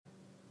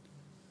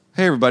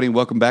Hey, everybody, and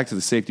welcome back to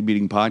the Safety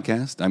Meeting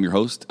Podcast. I'm your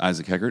host,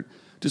 Isaac Heckert.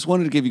 Just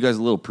wanted to give you guys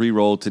a little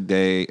pre-roll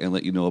today and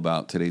let you know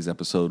about today's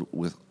episode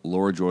with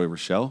Laura Joy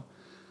Rishell.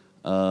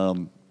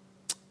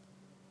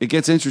 It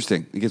gets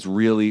interesting. It gets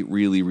really,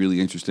 really,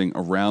 really interesting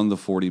around the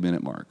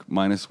 40-minute mark,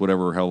 minus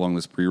how long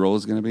this pre-roll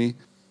is going to be.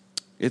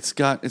 It's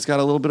got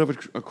a little bit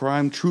of a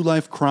crime, true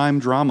life crime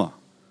drama.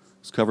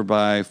 It's covered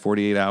by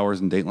 48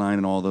 Hours and Dateline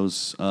and all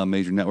those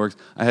major networks.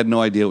 I had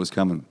no idea it was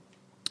coming,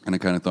 and I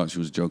kind of thought she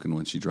was joking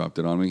when she dropped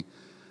it on me.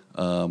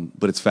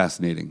 But it's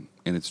fascinating,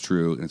 and it's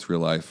true, and it's real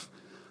life.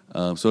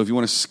 So if you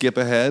want to skip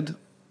ahead,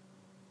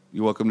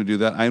 you're welcome to do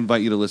that. I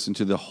invite you to listen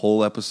to the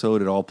whole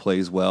episode. It all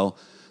plays well.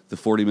 The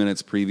 40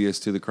 minutes previous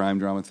to the crime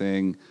drama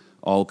thing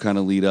all kind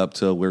of lead up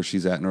to where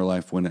she's at in her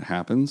life when it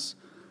happens.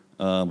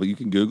 But you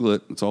can Google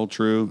it. It's all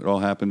true. It all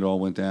happened. It all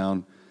went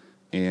down.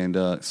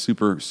 And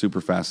super,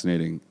 super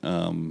fascinating.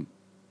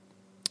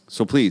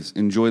 So please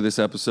enjoy this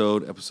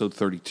episode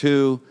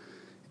 32.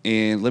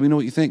 And let me know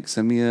what you think.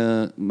 Send me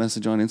a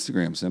message on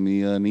Instagram. Send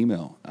me an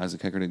email,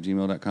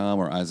 isacheckert@gmail.com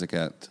or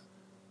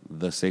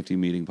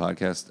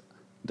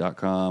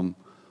isaac@thesafetymeetingpodcast.com.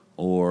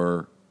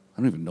 Or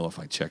I don't even know if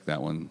I checked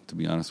that one, to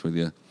be honest with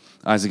you.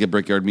 Isaac at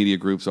Brickyard Media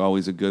Group's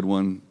always a good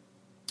one.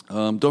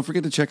 Don't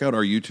forget to check out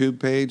our YouTube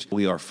page.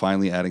 We are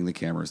finally adding the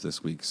cameras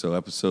this week. So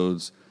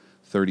episodes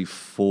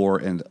 34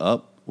 and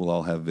up will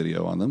all have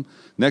video on them.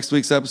 Next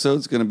week's episode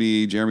is going to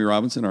be Jeremy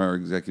Robinson, our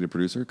executive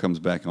producer, comes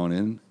back on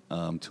in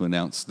to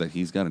announce that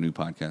he's got a new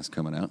podcast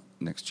coming out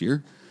next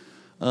year.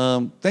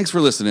 Thanks for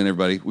listening,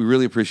 everybody. We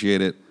really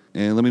appreciate it.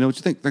 And let me know what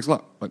you think. Thanks a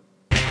lot. Bye.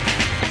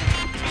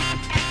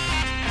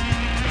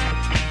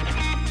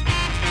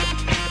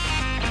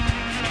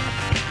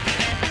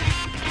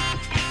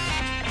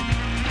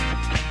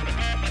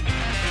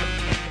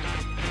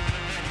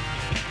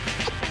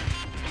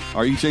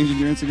 Are you changing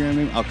your Instagram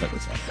name? I'll cut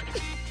this out.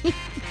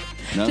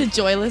 No? The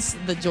joyless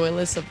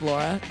of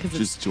Laura. Because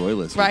just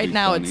joyless. Right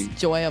now funny.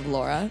 It's Joy of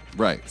Laura.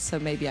 Right. So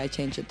maybe I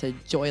change it to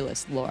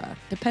Joyless Laura,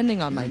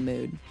 depending on my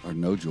mood. Or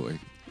No Joy.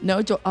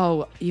 No Joy.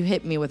 Oh, you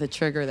hit me with a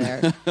trigger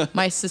there.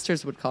 My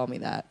sisters would call me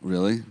that.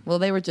 Really? Well,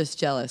 they were just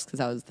jealous because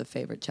I was the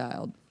favorite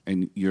child.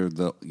 And you're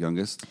the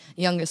youngest?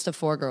 Youngest of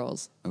 4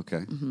 girls. Okay.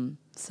 Mm-hmm.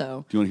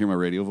 So. Do you want to hear my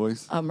radio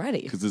voice? I'm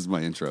ready. Because this is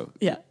my intro.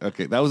 Yeah.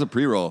 Okay, that was a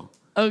pre-roll.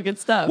 Oh, good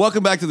stuff.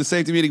 Welcome back to the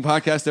Safety Meeting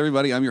Podcast,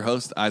 everybody. I'm your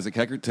host, Isaac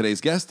Heckert.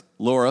 Today's guest,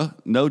 Laura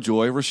No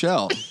Joy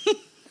Rishell.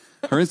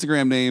 Her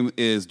Instagram name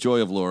is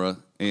Joy of Laura,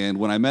 and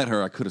when I met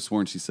her, I could have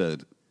sworn she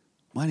said,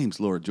 "My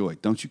name's Laura Joy.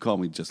 Don't you call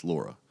me just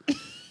Laura."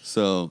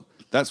 So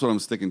that's what I'm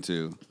sticking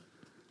to.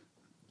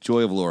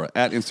 Joy of Laura.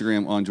 At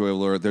Instagram on Joy of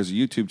Laura. There's a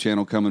YouTube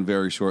channel coming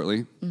very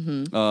shortly.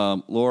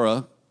 Mm-hmm.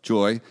 Laura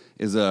Joy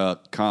is a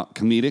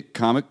comedy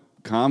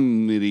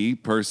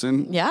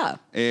person. Yeah.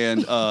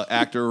 And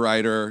actor,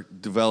 writer,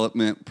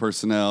 development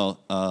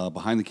personnel,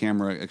 behind the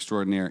camera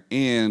extraordinaire,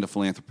 and a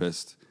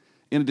philanthropist,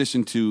 in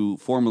addition to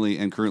formerly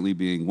and currently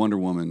being Wonder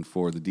Woman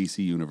for the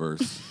DC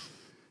universe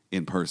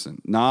in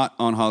person. Not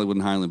on Hollywood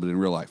and Highland, but in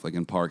real life, like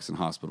in parks and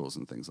hospitals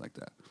and things like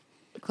that.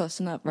 Close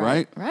enough,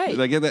 right? Right?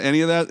 Did I get that? Any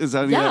of that? Is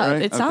that any of that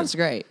right? It sounds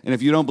great. And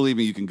if you don't believe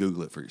me, you can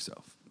Google it for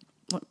yourself.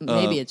 Well,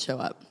 maybe it'd show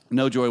up.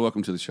 No Joy,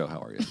 welcome to the show.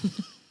 How are you?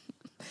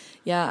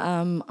 Yeah,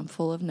 I'm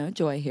full of no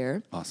joy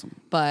here. Awesome.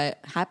 But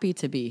happy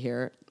to be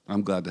here.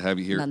 I'm glad to have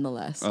you here.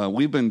 Nonetheless.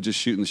 We've been just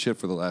shooting the shit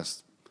for the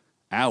last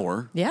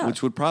hour,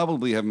 which would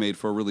probably have made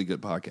for a really good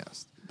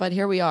podcast. But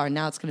here we are.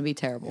 Now it's going to be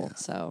terrible. Yeah.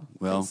 So,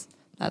 well,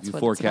 that's if you what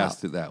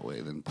forecast it that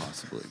way, then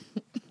possibly.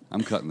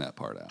 I'm cutting that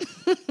part out.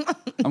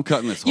 I'm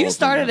cutting this whole You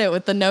started thing out. It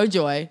with the no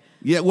joy.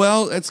 Yeah,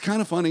 well, it's kind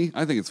of funny.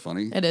 I think it's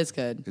funny. It is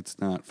good. It's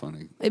not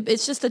funny.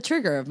 It's just a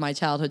trigger of my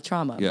childhood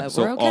trauma. Yeah, but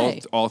so we're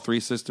okay. all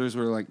 3 sisters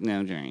were like,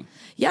 no, Jane.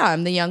 Yeah,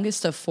 I'm the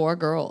youngest of 4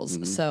 girls.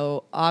 Mm-hmm.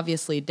 So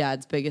obviously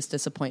Dad's biggest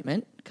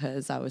disappointment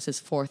because I was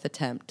his 4th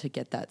attempt to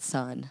get that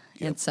son.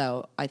 Yep. And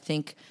so I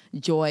think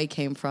joy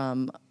came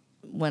from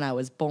when I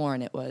was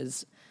born. It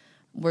was,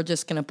 we're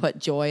just going to put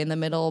Joy in the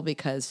middle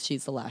because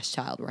she's the last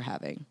child we're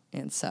having.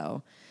 And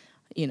so,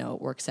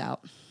 it works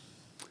out.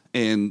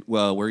 And,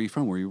 well, where are you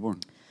from? Where were you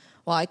born?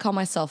 Well, I call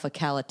myself a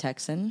Cala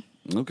Texan.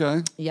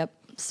 Okay. Yep.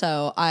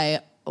 So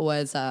I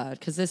was,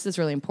 because this is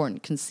really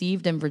important,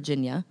 conceived in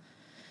Virginia.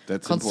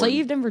 That's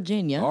conceived in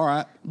Virginia. All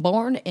right.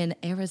 Born in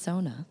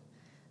Arizona.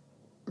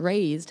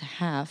 Raised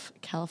half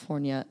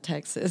California,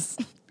 Texas.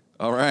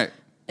 All right.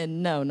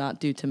 And no, not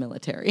due to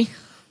military.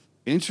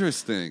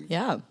 Interesting.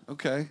 Yeah.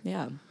 Okay.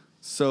 Yeah.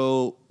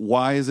 So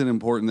why is it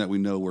important that we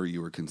know where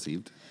you were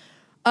conceived?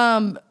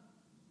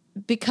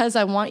 Because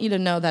I want you to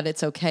know that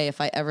it's okay if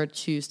I ever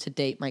choose to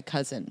date my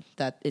cousin,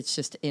 that it's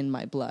just in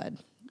my blood.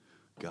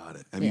 Got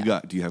it.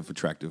 Do you have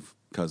attractive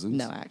cousins?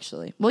 No,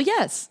 actually. Well,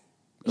 yes.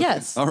 Okay.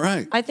 Yes. All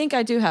right. I think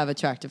I do have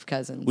attractive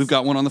cousins. We've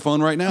got one on the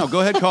phone right now. Go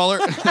ahead, caller.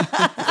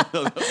 That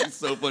would be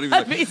so funny.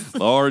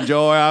 Laura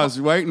Joy, I was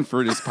waiting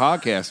for this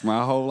podcast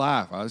my whole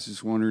life. I was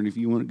just wondering if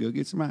you want to go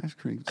get some ice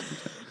cream.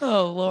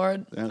 Oh,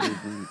 Lord. That would be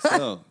funny.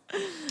 So.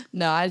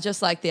 No, I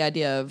just like the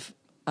idea of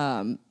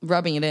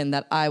rubbing it in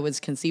that I was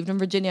conceived in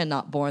Virginia,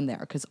 not born there,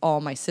 because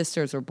all my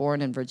sisters were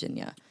born in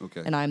Virginia.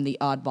 Okay. And I'm the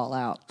oddball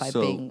out by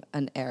being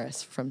an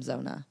heiress from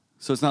Zona.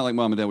 So it's not like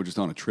mom and dad were just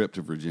on a trip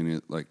to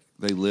Virginia. Like,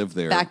 they live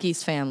there. Back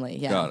East family,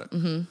 yeah. Got it.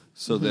 Mm-hmm.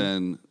 So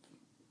then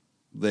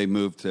they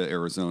moved to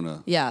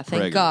Arizona. Yeah,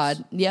 thank Prager's.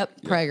 God.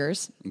 Yep,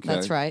 Prager's. Okay.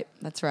 That's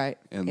right.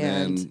 And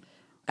then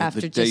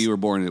after the day you were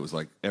born, it was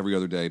like every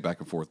other day back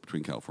and forth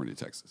between California and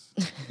Texas.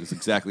 It was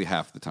exactly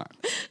half the time.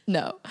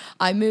 No,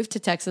 I moved to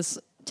Texas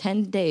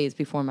 10 days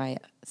before my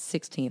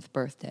 16th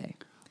birthday.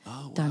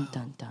 Oh, wow. Dun,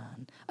 dun,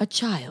 dun. A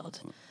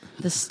child,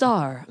 the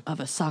star of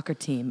a soccer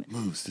team,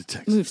 Moves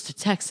to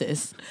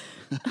Texas.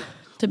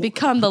 to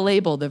become the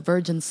label, the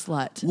virgin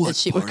slut, What as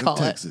she would part call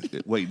of it. Texas?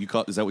 Wait,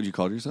 is that what you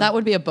called yourself? That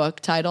would be a book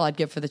title I'd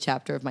give for the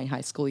chapter of my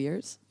high school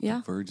years.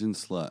 Yeah. Virgin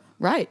Slut.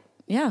 Right.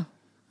 Yeah.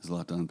 There's a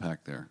lot to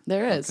unpack there.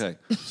 There is. Okay.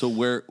 So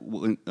were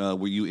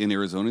you in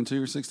Arizona until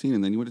you were 16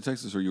 and then you went to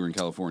Texas, or you were in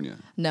California?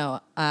 No,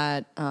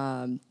 at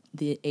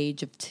the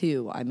age of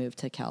 2, I moved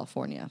to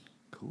California.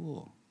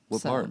 Cool.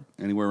 What So- part?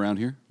 Anywhere around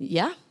here?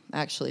 Yeah,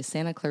 actually,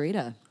 Santa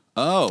Clarita.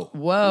 Oh.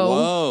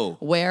 Whoa.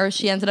 Where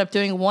she ended up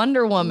doing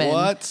Wonder Woman.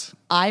 What?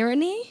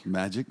 Irony?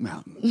 Magic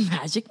Mountain.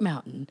 Magic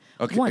Mountain.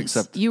 Okay, Once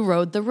except- you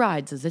rode the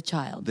rides as a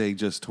child. They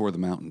just tore the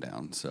mountain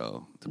down,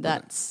 so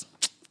That's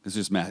it's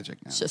just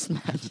magic now. it's just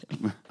magic.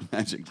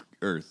 Magic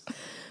Earth.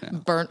 now.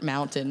 Burnt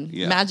Mountain.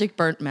 Yeah. Magic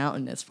Burnt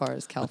Mountain as far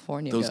as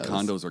California Those goes.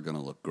 condos are going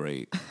to look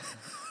great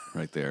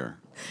right there,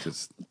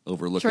 just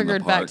overlooking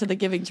Triggered the park. back to the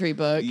Giving Tree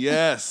book.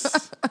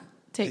 Yes.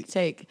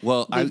 Take.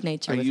 Well, Leave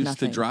nature I with used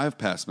nothing. to drive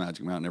past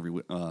Magic Mountain every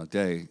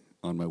day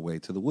on my way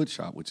to the wood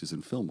shop, which is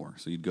in Fillmore.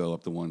 So you'd go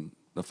up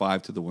the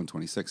 5 to the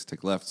 126,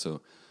 take left.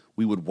 So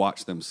we would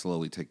watch them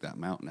slowly take that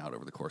mountain out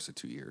over the course of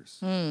 2 years.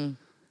 And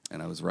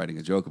I was writing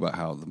a joke about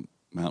how the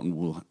mountain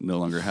will no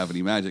longer have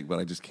any magic, but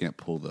I just can't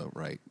pull the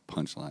right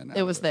punchline out.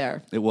 It was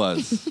there. It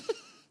was.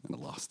 And I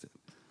lost it.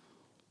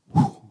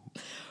 Whew.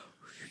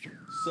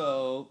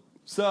 So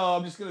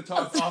I'm just going to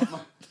talk off my...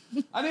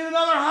 I need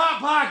another Hot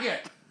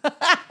Pocket!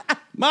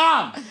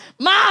 Mom!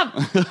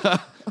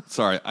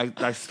 Sorry,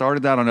 I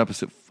started that on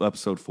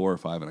episode 4 or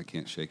 5, and I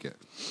can't shake it.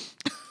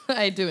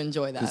 I do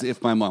enjoy that. Because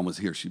if my mom was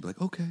here, she'd be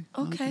like, okay.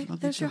 Okay, I'll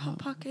there's get your you a Hot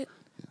Pocket.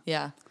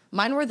 Yeah.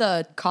 Mine were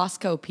the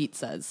Costco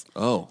pizzas.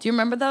 Oh. Do you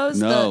remember those?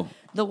 No.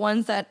 The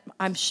ones that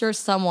I'm sure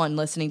someone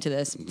listening to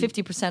this,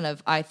 50%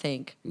 of, I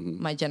think,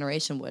 my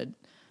generation would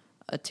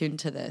attune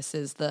to this,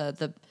 is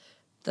the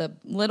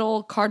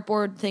little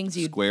cardboard things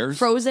you'd... Squares?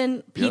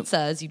 Frozen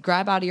pizzas. You'd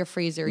grab out of your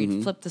freezer,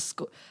 you'd flip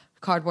the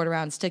cardboard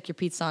around, stick your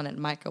pizza on it, and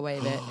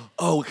microwave it.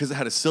 Oh, because it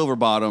had a silver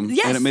bottom,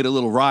 Yes. and it made a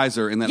little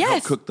riser, and that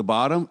helped cook the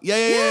bottom?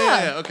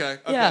 Yeah. Okay.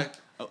 Yeah.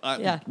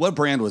 Yeah. What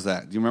brand was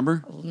that? Do you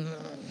remember?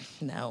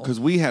 No. Because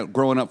we had,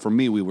 growing up for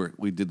me,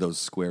 we did those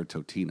square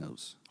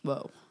Totinos.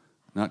 Whoa.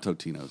 Not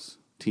Totinos.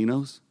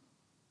 Tinos?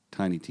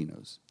 Tiny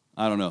Tinos.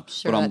 I don't know.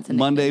 Sure, but on that's a nickname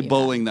Monday you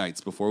bowling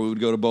nights, before we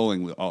would go to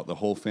bowling, the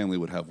whole family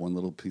would have one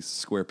little piece of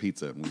square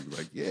pizza, and we'd be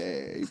like,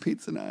 yay,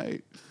 pizza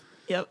night.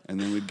 Yep. And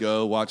then we'd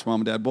go watch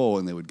mom and dad bowl,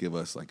 and they would give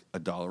us like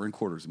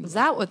 $1.25. Is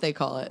that what they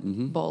call it?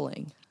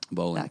 Bowling.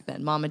 Bowling. Back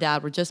then. Mom and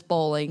dad were just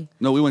bowling.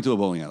 No, we went to a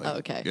bowling alley. Oh,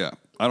 okay. Yeah.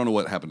 I don't know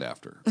what happened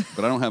after,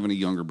 but I don't have any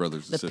younger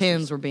brothers and The sisters.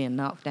 pins were being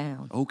knocked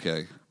down.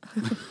 Okay.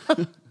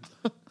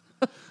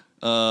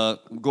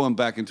 Going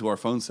back into our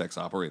phone sex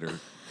operator.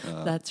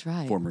 That's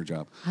right. Former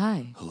job.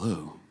 Hi.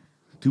 Hello.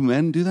 Do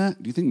men do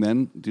that? Do you think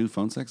men do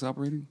phone sex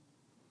operating?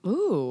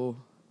 Ooh.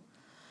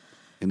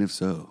 And if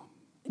so,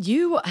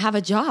 You have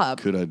a job.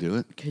 could I do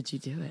it? Could you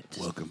do it?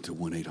 Welcome to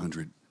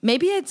 1-800.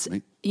 Maybe it's,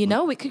 Mate,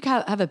 we could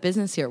have a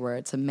business here where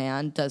it's a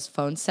man does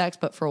phone sex,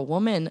 but for a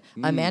woman,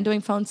 a man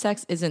doing phone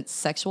sex isn't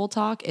sexual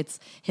talk. It's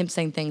him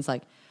saying things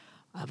like,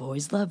 I've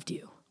always loved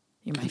you.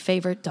 You're my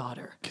favorite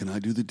daughter. Can I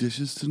do the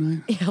dishes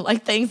tonight? Yeah,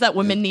 like things that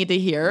women need to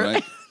hear.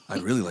 Right?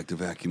 I'd really like to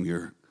vacuum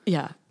your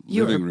Yeah.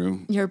 living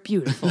room. You're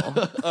beautiful.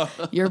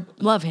 Your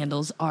love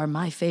handles are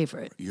my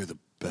favorite. You're the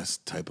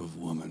best type of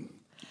woman.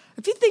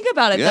 If you think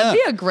about it, that'd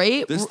be a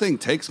great... This thing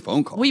takes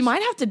phone calls. We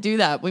might have to do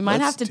that. We might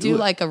Let's have to do do it.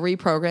 like a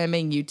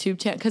reprogramming YouTube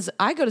channel, because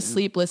I go to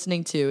sleep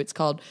listening to, it's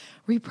called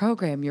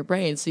Reprogram Your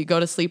Brain. So you go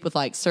to sleep with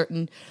like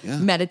certain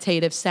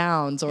meditative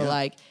sounds, or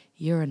like,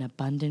 you're an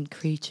abundant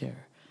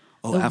creature.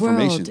 Oh, The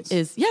affirmations. world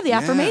is the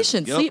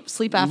affirmations, Yep.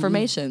 sleep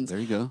affirmations. There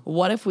you go.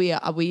 What if we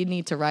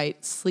need to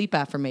write sleep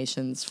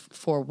affirmations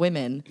for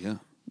women Yeah.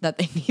 that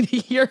they need to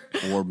hear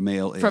Or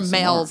male from ASMR.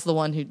 males, the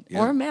one who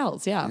or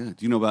males, Yeah. Do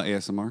you know about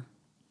ASMR?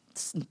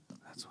 That's when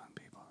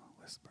people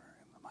whisper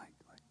in the mic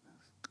like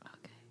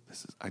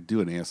this. Okay. I do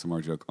an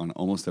ASMR joke on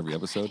almost every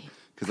episode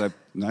because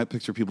I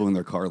picture people in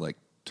their car like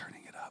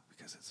turning it up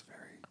because it's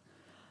very,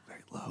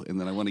 very low,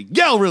 and then I want to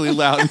yell really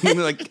loud, and they're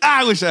like,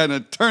 I wish I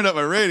hadn't turned up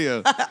my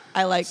radio.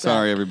 I like that.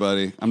 Sorry,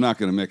 everybody. I'm not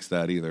going to mix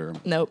that either. I'm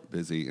Nope.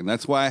 busy, and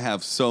that's why I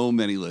have so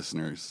many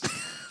listeners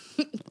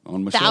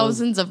on my show.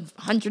 Thousands of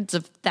hundreds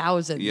of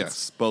thousands.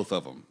 Yes, both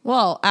of them.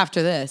 Well,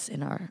 after this,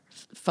 in our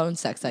phone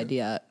sex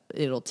idea,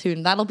 it'll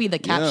tune. That'll be the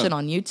caption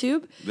on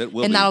YouTube,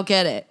 that'll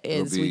get it.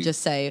 We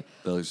just say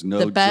there's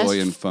no joy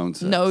in phone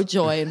sex. No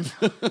joy in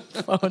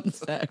phone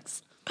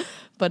sex,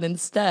 but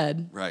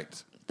instead,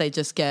 right, they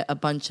just get a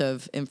bunch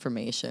of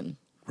information.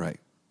 Right.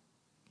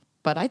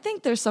 But I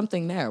think there's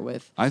something there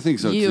with I think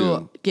so you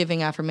too.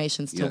 giving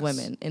affirmations to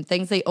women and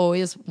things they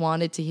always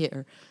wanted to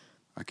hear.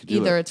 I could do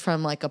Either it's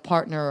from like a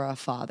partner or a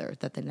father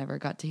that they never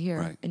got to hear.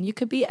 Right. And you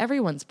could be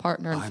everyone's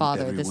partner and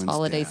father this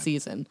holiday dad.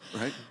 season.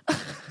 Right?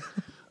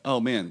 Oh,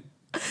 man.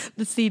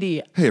 The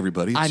CD. Hey,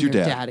 everybody, it's I'm your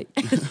your dad. daddy.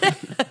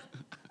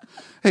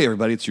 Hey,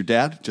 everybody, it's your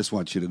dad. Just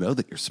want you to know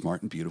that you're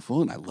smart and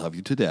beautiful, and I love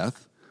you to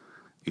death,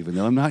 even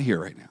though I'm not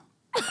here right now.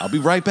 I'll be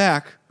right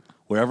back.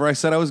 Wherever I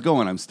said I was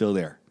going, I'm still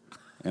there.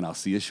 And I'll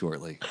see you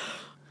shortly.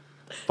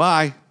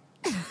 Bye.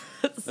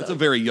 That's a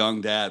very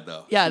young dad,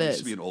 though. Yeah, it He is.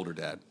 should be an older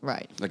dad.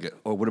 Right.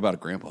 What about a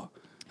grandpa?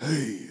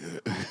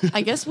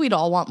 I guess we'd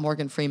all want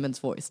Morgan Freeman's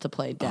voice to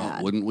play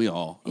dad. Wouldn't we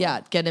all?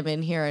 Yeah, get him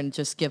in here and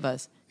just give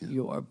us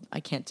I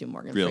can't do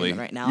Morgan Really? Freeman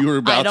right now. You were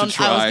about to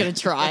try. I was going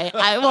to try.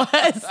 I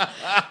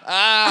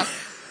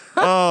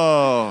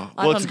was.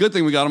 Well, it's a good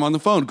thing we got him on the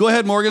phone. Go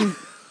ahead, Morgan.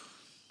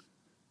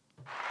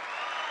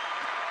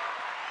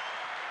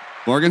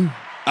 Morgan?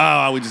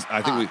 I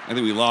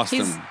think we lost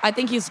him. I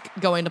think he's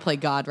going to play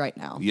God right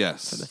now.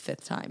 Yes. For the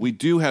 5th time. We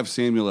do have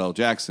Samuel L.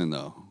 Jackson,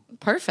 though.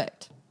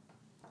 Perfect.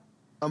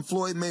 I'm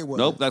Floyd Mayweather.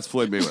 Nope, that's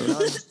Floyd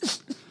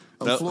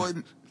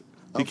Mayweather.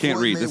 He can't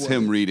read. That's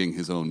him reading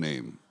his own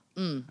name.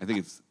 I think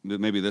it's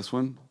maybe this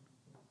one.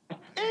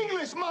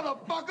 English,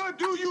 motherfucker,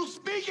 do you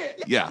speak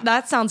it? Yeah.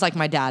 That sounds like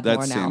my dad That's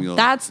more now. Samuel.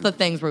 That's the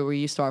things where we're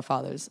used to our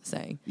fathers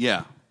saying.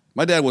 Yeah.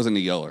 My dad wasn't a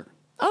yeller.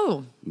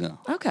 Oh. No.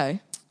 Okay.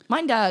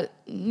 My dad,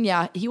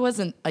 he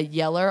wasn't a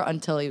yeller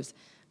until he was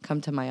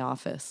come to my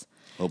office.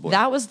 Oh, boy.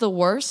 That was the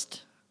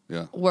worst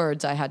Yeah.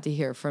 words I had to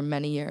hear for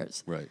many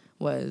years. Right.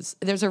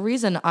 There's a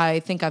reason I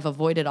think I've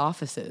avoided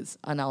offices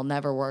and I'll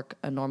never work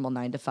a normal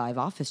 9-to-5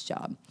 office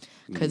job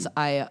because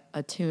I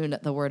attune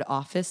the word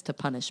office to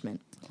punishment.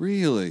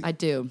 Really? I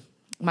do.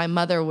 My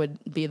mother would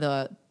be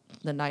the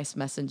nice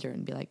messenger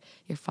and be like,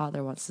 your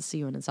father wants to see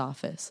you in his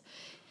office.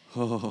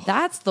 Oh.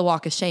 That's the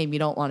walk of shame you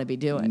don't want to be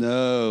doing.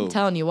 No. I'm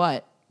telling you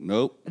what.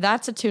 Nope.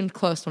 That's attuned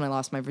close when I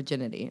lost my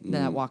virginity,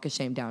 that walk of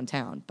shame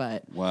downtown.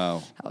 But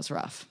wow, that was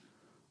rough.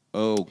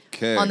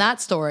 Okay. On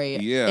that story,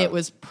 Yeah. it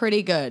was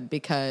pretty good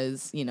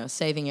because,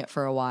 saving it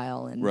for a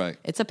while. And Right.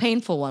 it's a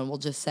painful one, we'll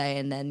just say.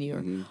 And then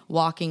you're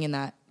walking in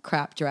that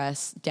crap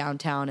dress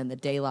downtown in the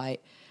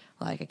daylight.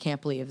 Like, I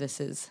can't believe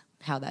this is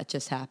how that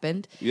just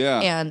happened.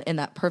 Yeah. And in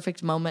that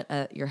perfect moment,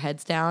 your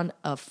head's down,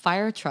 a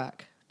fire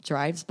truck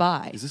drives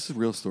by. Is this a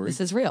real story? This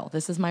is real.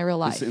 This is my real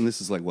life.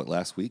 This is like what,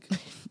 last week?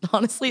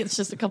 Honestly, it's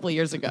just a couple of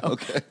years ago.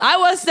 Okay. I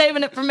was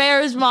saving it for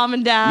marriage, Mom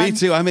and Dad. Me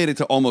too. I made it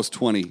to almost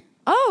 20.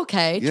 Oh,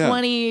 okay. Yeah.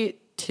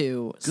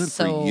 22. Good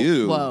so, for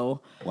you.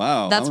 Whoa.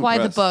 Wow. That's I'm why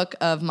impressed. the book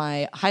of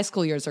my high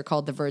school years are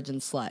called The Virgin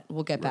Slut.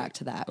 We'll get back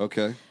to that.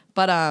 Okay.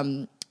 But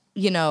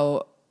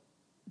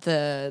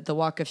the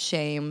walk of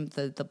shame,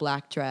 the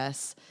black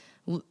dress,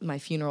 my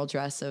funeral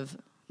dress of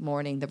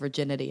mourning the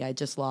virginity I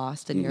just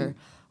lost, and you're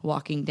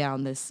walking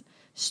down this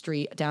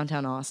street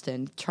downtown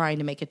Austin trying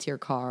to make it to your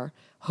car,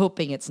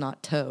 hoping it's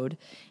not towed,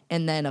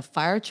 and then a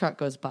fire truck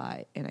goes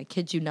by, and I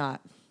kid you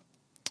not,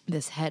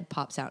 this head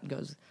pops out and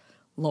goes,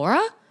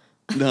 "Laura?"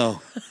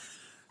 No.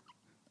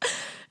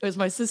 It was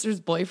my sister's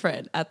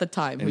boyfriend at the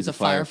time, who's he's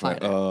a firefighter.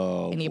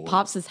 Oh, and he boy.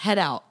 pops his head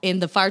out,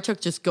 and the fire truck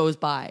just goes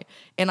by.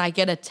 And I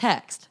get a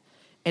text,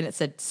 and it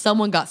said,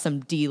 "Someone got some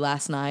D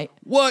last night."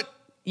 What?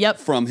 Yep.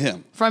 From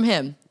him. From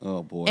him.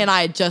 Oh, boy. And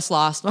I had just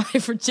lost my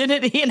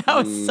virginity, and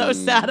I was so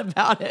sad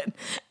about it.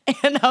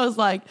 And I was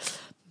like,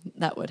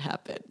 that would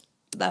happen.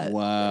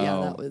 Wow.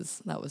 Yeah,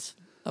 that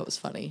was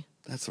funny.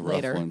 That's a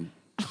rough one.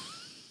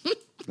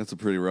 That's a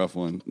pretty rough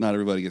one. Not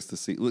everybody gets to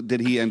see.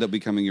 Did he end up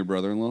becoming your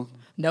brother-in-law?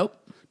 Nope.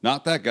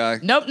 Not that guy.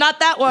 Nope,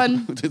 not that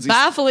one.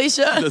 Bye,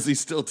 Felicia. Does he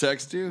still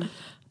text you?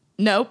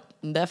 Nope,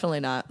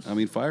 definitely not. I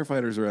mean,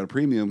 firefighters are at a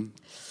premium.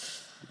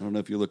 I don't know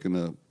if you're looking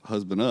to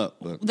husband up,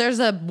 but There's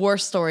a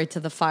worse story to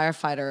the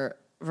firefighter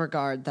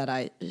regard that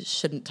I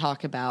shouldn't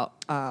talk about.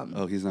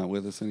 he's not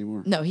with us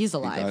anymore? No, he's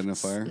alive. He died in a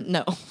fire?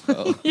 No,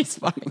 he's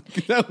fine.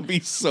 That would be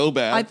so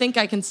bad. I think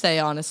I can say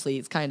honestly,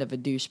 he's kind of a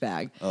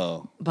douchebag.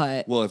 Oh.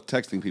 But Well, if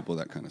texting people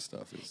that kind of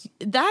stuff is...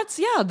 that's,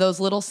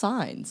 those little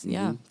signs.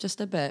 Yeah, just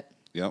a bit.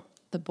 Yep.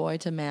 The boy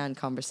to man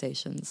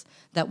conversations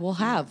that we'll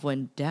have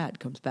when Dad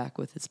comes back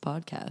with his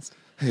podcast.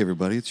 Hey,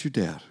 everybody, it's your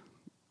dad.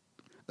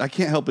 I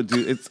can't help but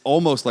do... It's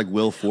almost like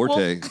Will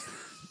Forte.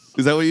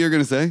 Is that what you're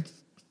going to say?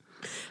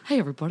 Hey,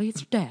 everybody,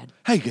 it's your Dad.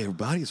 Hey,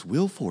 everybody, it's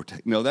Will Forte.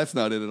 No, that's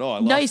not it at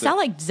all. No, you sound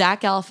like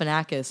Zach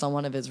Galifianakis on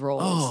one of his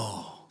roles.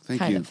 Oh, thank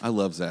Kind you. of. I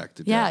love Zach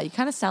to death. Yeah, you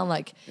kind of sound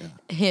like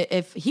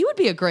if he would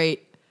be a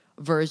great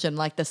version,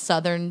 like the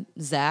Southern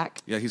Zach.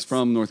 Yeah, he's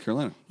from North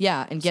Carolina.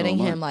 Yeah, and getting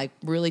am I. him like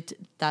really,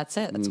 that's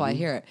it. That's why I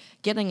hear it.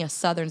 Getting a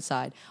Southern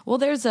side. Well,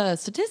 there's a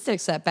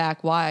statistics that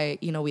back why,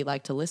 we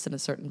like to listen to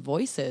certain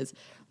voices.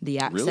 The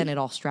accented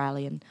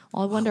Australian.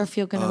 Well, I wonder if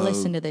you're going to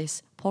listen to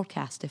this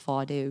podcast if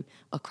I do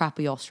a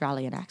crappy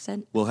Australian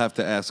accent. We'll have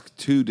to ask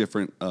 2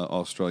 different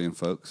Australian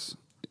folks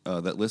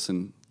that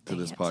listen to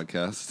this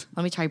podcast.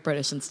 Let me try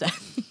British instead.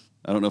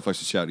 I don't know if I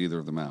should shout either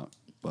of them out,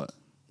 but...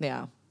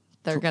 Yeah.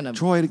 They're going to...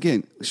 Try it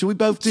again. Should we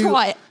both do...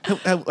 Try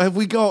it. Have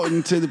we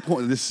gotten to the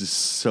point... This is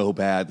so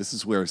bad. This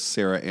is where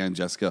Sarah and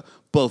Jessica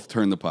both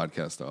turn the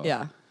podcast off.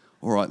 Yeah.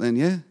 All right, then,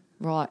 yeah?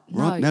 Right.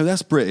 Right. No,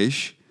 that's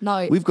British.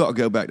 No. We've got to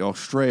go back to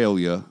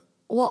Australia.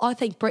 Well, I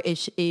think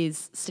British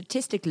is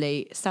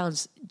statistically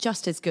sounds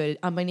just as good.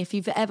 I mean, if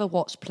you've ever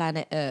watched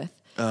Planet Earth...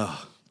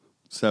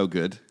 So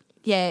good.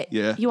 Yeah,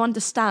 Yeah. you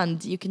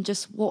understand. You can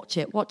just watch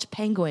it. Watch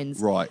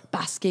penguins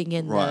basking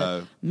in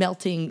the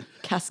melting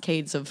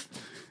cascades of...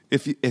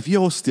 If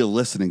you're still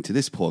listening to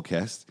this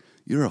podcast,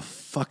 you're a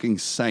fucking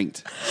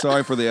saint.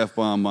 Sorry for the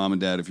F-bomb, Mom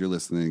and Dad, if you're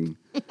listening.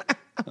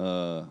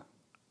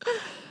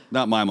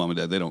 Not my mom and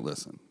dad. They don't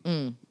listen.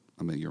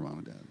 I mean, your mom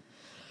and dad.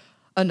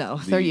 Oh, no.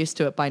 They're used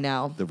to it by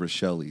now. The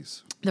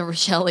Rishelles. The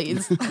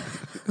Rishelles.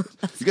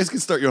 You guys can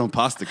start your own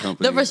pasta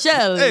company. The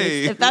Rishelles,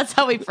 Hey. if that's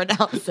how we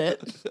pronounce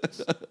it.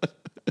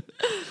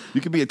 You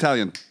can be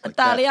Italian. Like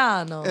that.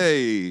 Italiano.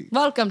 Hey.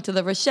 Welcome to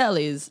the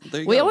Rishelles.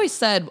 There you We go. always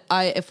said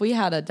if we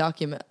had a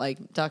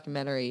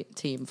documentary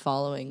team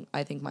following,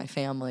 I think my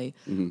family,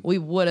 we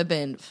would have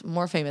been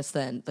more famous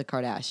than the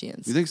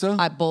Kardashians. You think so?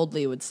 I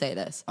boldly would say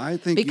this. I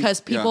think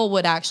because people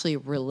would actually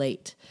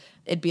relate.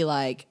 It'd be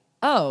like,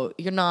 oh,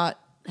 you're not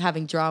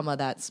having drama.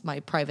 That's my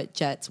private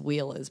jet's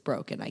wheel is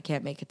broken. I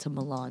can't make it to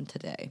Milan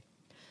today.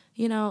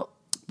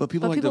 But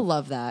people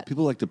love that.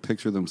 People like to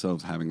picture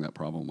themselves having that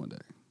problem one day.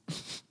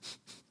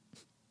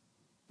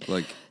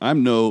 Like,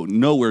 I'm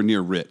nowhere near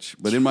rich,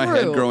 but in my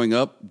head True. growing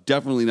up,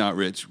 definitely not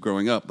rich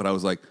growing up, but I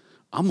was like,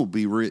 I'm going to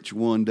be rich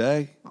one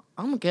day.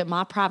 I'm going to get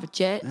my private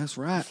jet. That's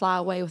right. Fly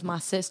away with my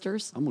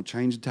sisters. I'm going to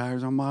change the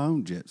tires on my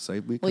own jet.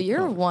 Save me a Well, couple you're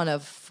dollars. one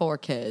of 4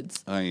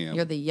 kids. I am.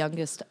 You're the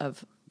youngest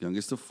of...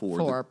 Youngest of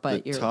 4.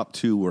 But the you're... top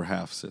 2 were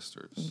half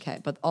sisters. Okay,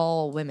 but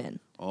all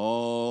women.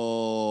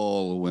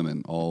 All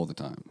women, all the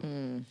time.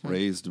 Mm-hmm.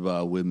 Raised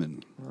by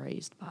women.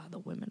 Raised by the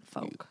women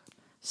folk.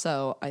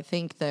 So I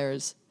think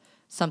there's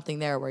something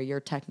there where you're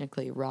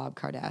technically Rob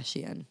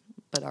Kardashian,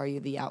 but are you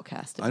the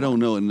outcast? I don't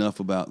know enough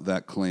about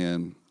that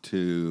clan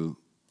to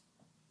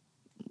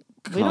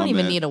We don't even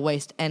comment. need to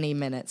waste any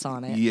minutes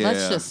on it. Yeah.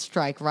 Let's just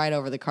strike right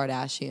over the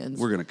Kardashians.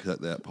 We're going to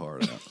cut that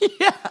part out.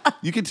 Yeah.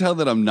 You can tell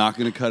that I'm not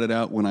going to cut it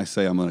out when I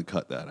say I'm going to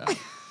cut that out.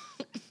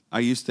 I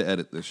used to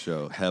edit this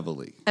show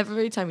heavily.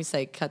 Every time you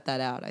say cut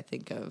that out, I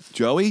think of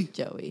Joey?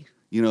 Joey.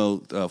 You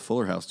know,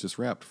 Fuller House just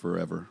wrapped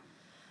forever.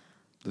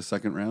 The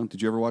second round.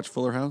 Did you ever watch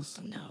Fuller House?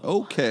 No.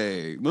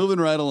 Okay. Moving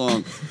right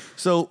along.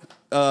 So,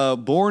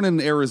 born in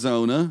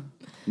Arizona,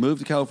 moved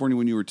to California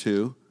when you were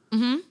 2.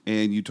 Mm-hmm.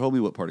 And you told me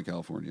what part of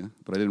California,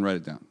 but I didn't write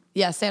it down.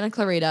 Yeah, Santa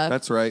Clarita.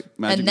 That's right.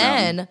 Magic and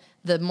then Mountain.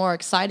 the more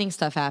exciting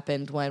stuff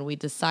happened when we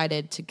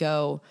decided to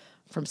go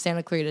from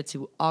Santa Clarita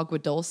to Agua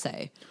Dulce.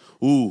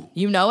 Ooh.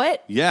 You know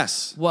it?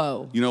 Yes.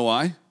 Whoa. You know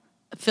why?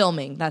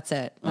 Filming. That's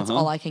it. That's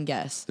all I can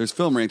guess. There's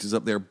film ranches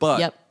up there, but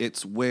Yep.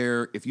 it's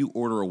where if you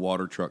order a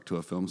water truck to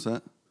a film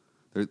set,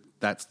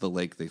 that's the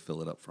lake they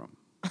fill it up from.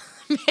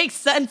 Makes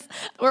sense.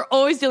 We're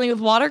always dealing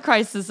with water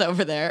crisis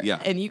over there. Yeah.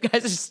 And you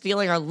guys are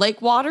stealing our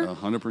lake water?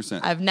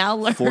 100%. I've now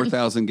learned.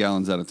 4,000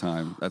 gallons at a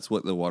time. That's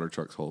what the water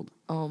trucks hold.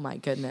 Oh, my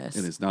goodness.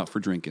 It is not for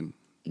drinking.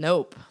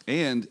 Nope.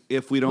 And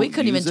if we don't We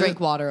couldn't even use drink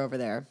it, water over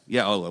there.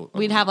 Yeah.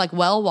 We'd have like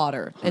well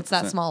water. It's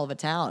that 100%. small of a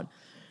town.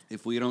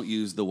 If we don't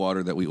use the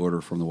water that we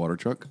order from the water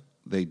truck,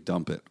 they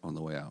dump it on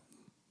the way out.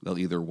 They'll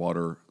either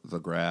water the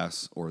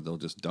grass or they'll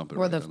just dump it.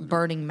 Or right the down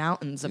burning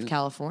mountains of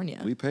California.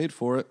 We paid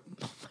for it.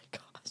 Oh my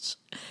gosh.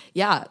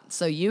 Yeah.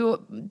 So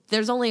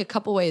there's only a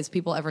couple ways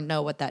people ever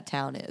know what that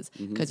town is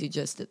because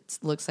it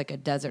looks like a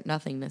desert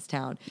nothingness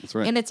town. That's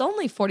right. And it's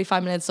only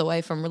 45 minutes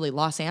away from really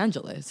Los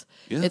Angeles.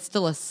 Yeah. It's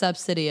still a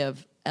sub-city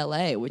of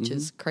LA, which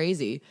is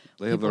crazy.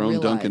 They have People their own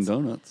realize. Dunkin'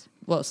 Donuts.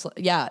 Well,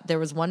 yeah, there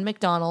was one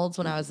McDonald's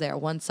when I was there,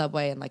 one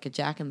Subway, and like a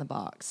Jack in the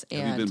Box.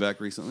 And Have you been back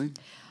recently?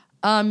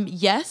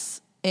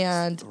 yes,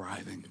 and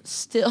Thriving.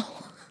 still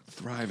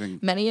Thriving.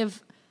 many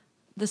of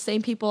the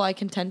same people I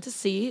can tend to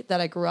see that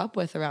I grew up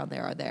with around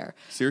there are there.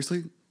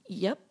 Seriously?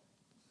 Yep.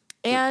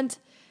 And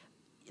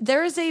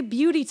there is a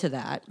beauty to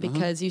that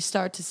because you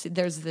start to see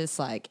there's this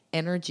like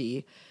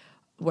energy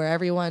where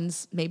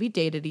everyone's maybe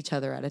dated each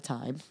other at a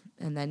time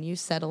and then you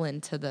settle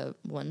into the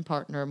one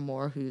partner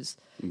more who's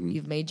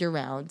you've made your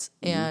rounds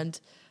and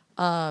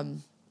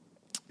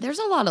there's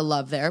a lot of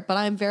love there, but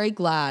I'm very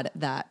glad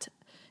that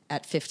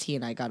at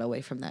 15 I got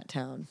away from that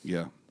town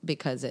Yeah.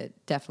 because it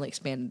definitely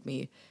expanded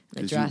me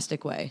in a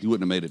drastic way. You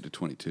wouldn't have made it to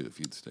 22 if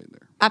you'd stayed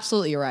there.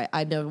 Absolutely, you're right.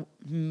 I know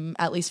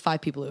at least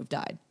 5 people who have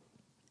died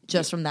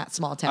just from that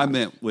small town. I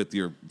meant with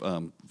your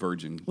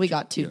virgin. We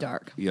got too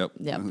dark. Yep.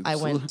 I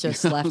went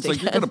just left I was like,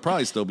 again. you're going to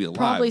probably still be alive.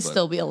 Probably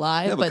still be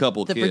alive, have but a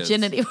couple the kids.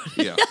 virginity.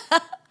 Yeah.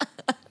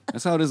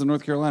 That's how it is in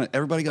North Carolina.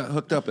 Everybody got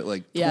hooked up at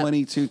like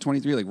 22,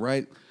 23, like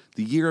right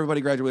the year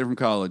everybody graduated from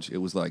college. It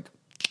was like,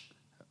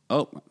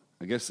 oh,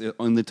 I guess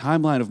on the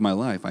timeline of my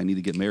life, I need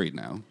to get married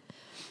now.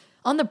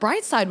 On the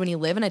bright side, when you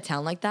live in a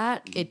town like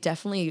that, it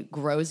definitely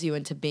grows you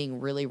into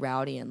being really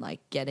rowdy and like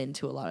get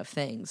into a lot of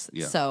things.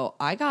 Yeah. So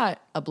I got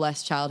a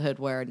blessed childhood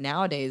where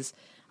nowadays,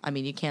 I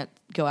mean, you can't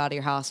go out of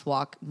your house,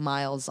 walk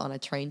miles on a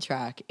train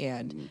track,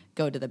 and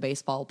go to the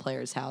baseball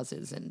players'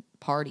 houses and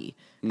party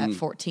at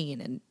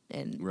 14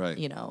 and Right.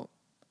 you know,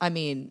 I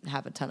mean,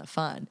 have a ton of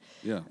fun.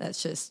 Yeah.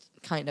 That's just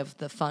kind of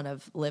the fun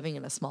of living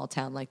in a small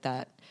town like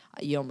that.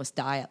 You almost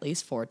die at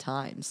least 4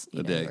 times.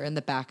 You A know, day. you're in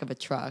the back of a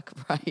truck,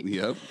 right?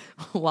 Yep.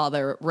 While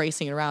they're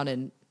racing around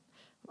and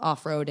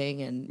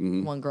off-roading,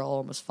 and one girl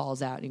almost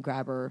falls out and you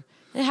grab her.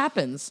 It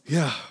happens.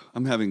 Yeah,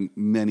 I'm having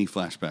many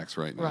flashbacks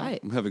right now. Right.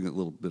 I'm having a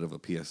little bit of a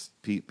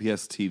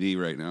PSTD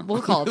right now.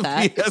 We'll call it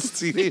that.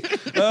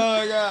 PSTD. Oh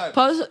my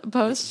god.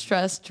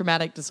 Post-stress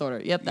traumatic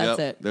disorder. Yep, that's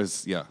it.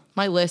 There's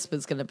My lisp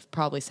is going to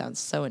probably sound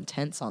so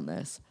intense on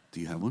this.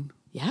 Do you have one?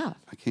 Yeah.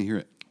 I can't hear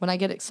it. When I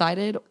get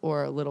excited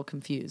or a little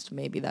confused,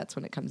 maybe that's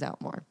when it comes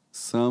out more.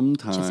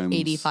 Sometimes.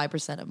 Which is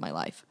 85% of my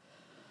life.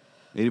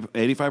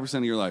 85%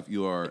 of your life,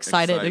 you are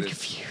Excited and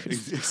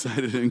confused.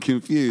 Excited and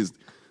confused.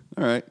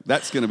 All right.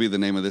 That's going to be the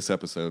name of this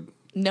episode.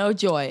 No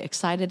joy,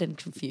 excited and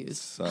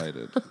confused.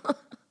 Excited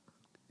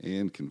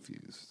and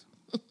confused.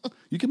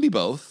 You can be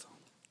both.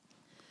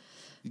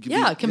 You can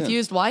be,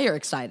 confused why you're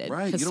excited.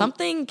 Right, Because you don't-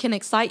 something can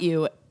excite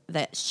you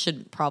that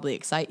shouldn't probably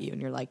excite you.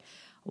 And you're like,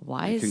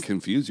 why It is... can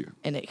confuse you.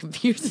 and it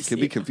confuses It can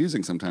you. be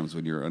confusing sometimes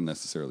when you're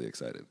unnecessarily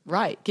excited.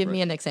 Right. Give me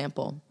Right. an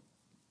example.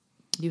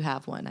 You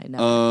have one, I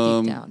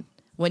know, deep down.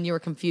 When you were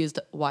confused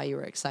why you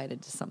were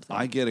excited to something.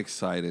 I get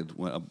excited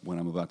when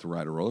I'm about to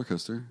ride a roller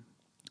coaster.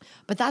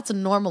 But that's a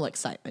normal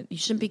excitement. You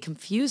shouldn't be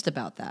confused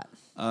about that.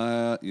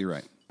 You're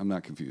right. I'm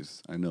not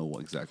confused. I know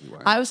exactly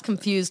why. I was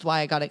confused why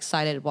I got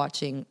excited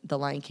watching The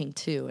Lion King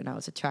 2, and I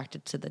was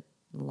attracted to the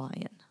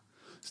lion.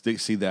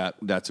 See that?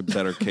 That's a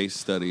better case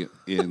study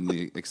in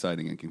the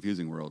exciting and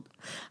confusing world.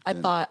 I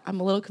thought, I'm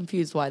a little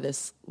confused why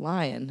this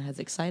lion has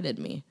excited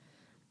me.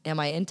 Am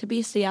I into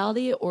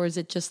bestiality, or is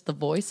it just the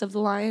voice of the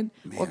lion,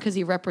 or because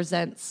he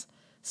represents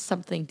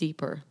something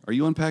deeper? Are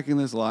you unpacking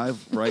this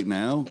live right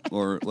now,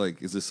 or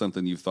like is this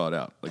something you've thought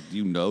out? Like, do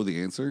you know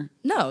the answer?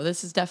 No,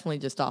 this is definitely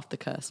just off the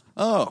cusp.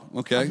 Oh,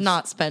 okay. I've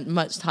not spent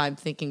much time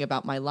thinking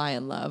about my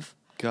lion love.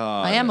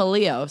 God, I am a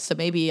Leo, so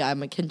maybe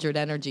I'm a kindred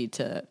energy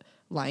to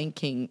Lion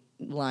King.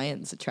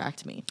 Lions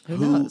attract me. Who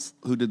knows?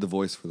 Who did the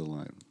voice for the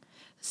lion?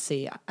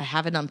 See, I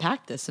haven't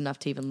unpacked this enough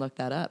to even look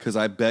that up. Because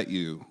I bet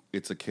you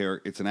it's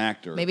it's an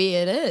actor Maybe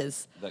it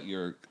is. that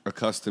you're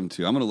accustomed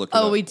to. I'm going to look it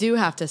up. Oh, we do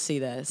have to see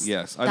this.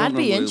 Yes, I That'd don't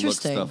be normally look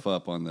interesting. stuff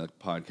up on the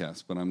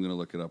podcast, but I'm going to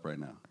look it up right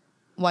now.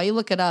 While you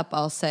look it up,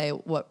 I'll say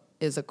what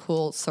is a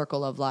cool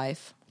circle of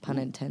life, pun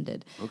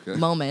intended, Okay.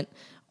 moment.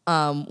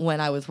 When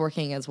I was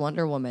working as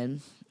Wonder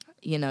Woman,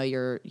 you know,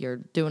 you're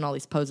doing all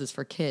these poses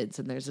for kids,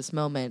 and there's this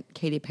moment,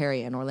 Katy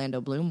Perry and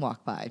Orlando Bloom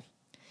walk by,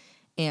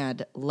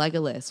 and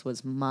Legolas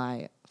was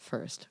my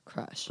first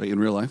crush. Wait, in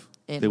real life?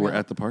 In They were real-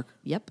 at the park?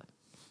 Yep.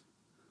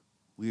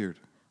 Weird.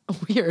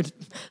 Weird.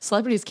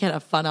 Celebrities can't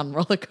have fun on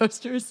roller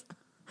coasters.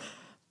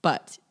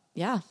 But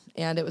yeah,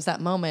 and it was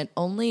that moment.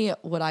 Only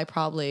would I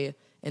probably,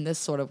 in this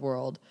sort of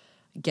world,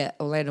 get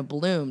Orlando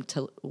Bloom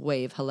to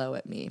wave hello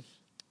at me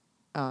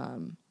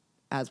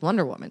as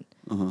Wonder Woman.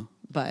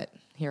 But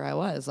here I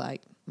was,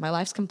 like, my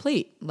life's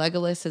complete.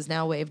 Legolas has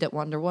now waved at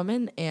Wonder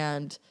Woman,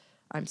 and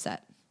I'm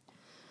set.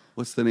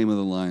 What's the name of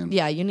the lion?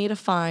 Yeah, you need to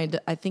find,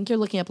 I think you're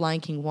looking up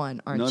Lion King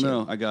 1, aren't you?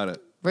 No, I got it.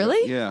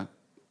 Really? Yeah.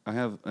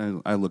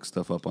 I look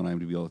stuff up on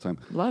IMDb all the time.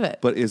 Love it.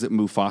 But is it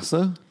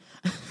Mufasa?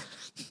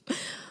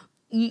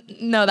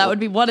 No, that would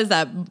be, what is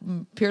that?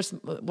 Pierce,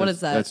 what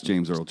is that? That's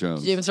James Earl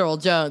Jones. James Earl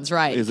Jones,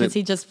 right? Is Because it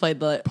he just played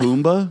the.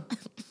 Pumbaa?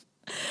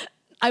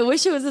 I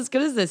wish it was as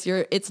good as this.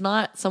 It's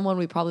not someone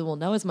we probably will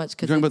know as much.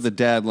 You're talking about the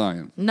dad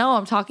lion. No,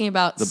 I'm talking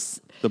about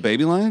The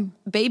baby lion?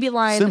 baby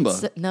lion.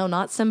 Simba. No,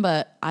 not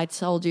Simba. I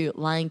told you,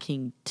 Lion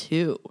King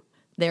 2.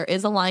 There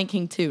is a Lion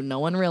King 2. No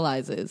one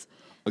realizes.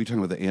 Are you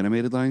talking about the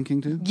animated Lion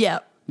King too?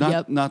 Yep.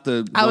 Not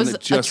the I one was that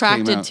just came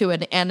attracted out. to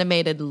an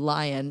animated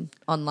lion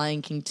on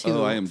Lion King 2.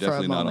 Oh, I am for a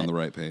definitely not on moment. the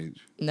right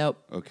page.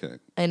 Nope. Okay.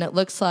 And it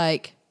looks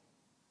like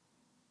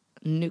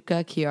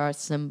Nuka, Kiara,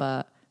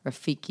 Simba,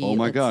 Rafiki. Oh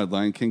my Let's- God,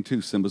 Lion King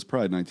 2, Simba's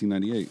Pride,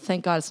 1998.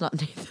 Thank God it's not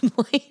Nathan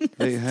Lane.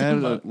 They had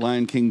a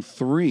Lion King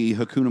 3,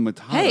 Hakuna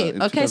Matata. Hey,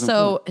 in okay,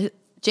 2004.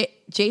 so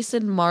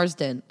Jason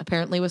Marsden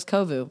apparently was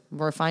Kovu.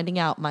 We're finding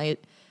out.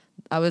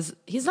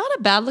 He's not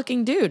a bad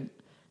looking dude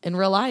in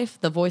real life.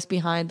 The voice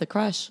behind the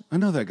crush. I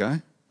know that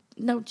guy.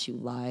 Don't you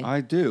lie.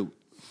 I do.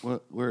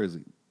 Where is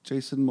he?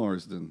 Jason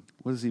Marsden.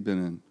 What has he been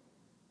in?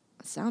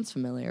 Sounds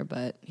familiar,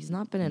 but he's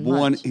not been in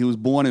much. He was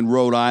born in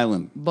Rhode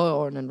Island.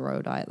 Born in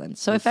Rhode Island.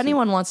 So if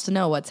anyone wants to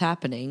know what's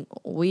happening,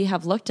 we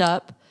have looked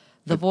up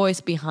the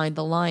voice behind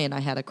the lion I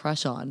had a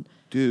crush on.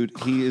 Dude,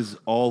 he is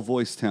all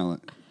voice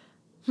talent.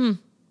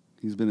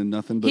 He's been in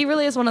nothing but... He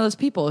really is one of those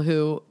people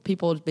who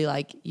people would be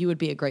like, you would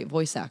be a great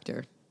voice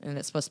actor. And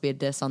it's supposed to be a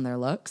diss on their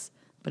looks,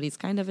 but he's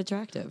kind of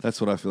attractive.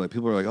 That's what I feel like.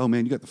 People are like, oh,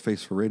 man, you got the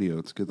face for radio.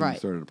 It's good that you Right.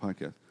 started a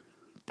podcast.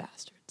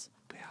 Bastards.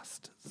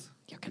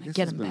 You're I going to guess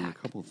get there's him been back.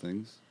 a couple of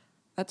things.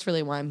 That's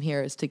really why I'm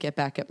here, is to get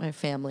back at my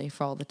family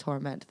for all the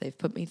torment they've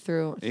put me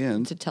through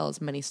And- to tell as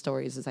many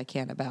stories as I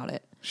can about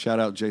it. Shout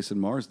out Jason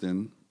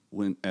Marsden.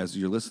 As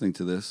you're listening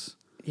to this,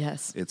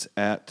 Yes. it's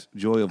at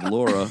Joy of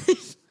Laura.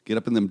 Get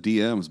up in them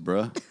DMs,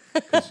 bruh.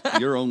 'Cause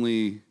you're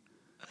only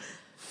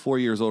 4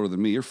 years older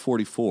than me. You're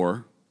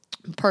 44.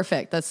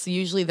 Perfect. That's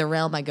usually the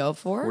realm I go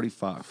for.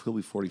 45. He'll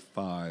be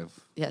 45.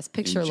 Yes,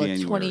 picture in look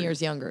 20 January.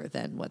 years younger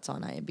than what's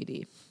on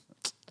IMDb.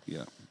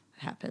 Yeah.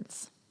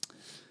 Happens.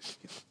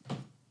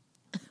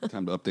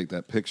 Time to update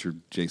that picture,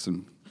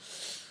 Jason.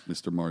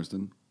 Mr.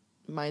 Marsden.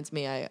 Reminds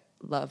me, I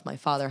love my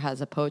father has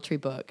a poetry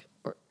book,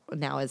 or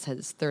now is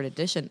his third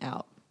edition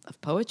out of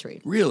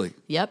poetry. Really?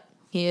 Yep.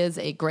 He is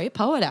a great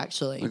poet,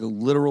 actually. Like a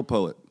literal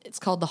poet. It's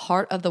called The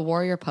Heart of the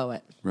Warrior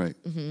Poet. Right.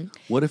 Mm-hmm.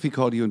 What if he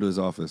called you into his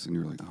office and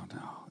you were like, oh,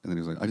 no. And then he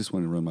was like, I just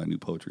want to run my new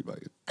poetry by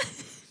you.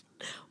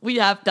 We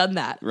have done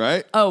that.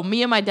 Right? Oh,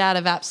 me and my dad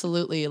have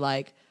absolutely,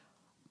 like,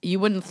 you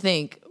wouldn't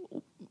think,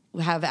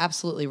 have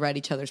absolutely read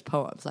each other's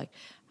poems. Like,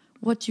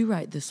 what'd you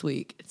write this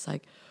week? It's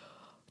like,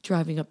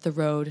 driving up the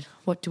road,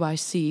 what do I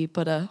see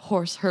but a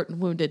horse hurt and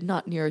wounded,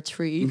 not near a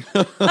tree?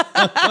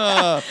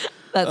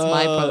 That's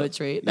my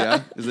poetry.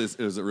 Yeah? Is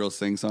it real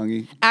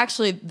sing-songy?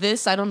 Actually,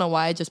 this, I don't know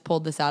why I just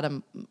pulled this out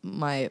of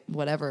my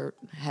whatever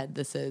head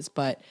this is,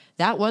 but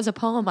that was a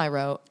poem I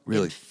wrote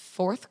Really? in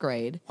 4th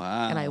grade.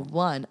 Wow. And I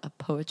won a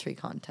poetry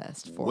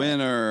contest for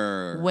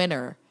Winner.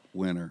 Winner.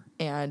 Winner.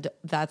 And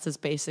that's as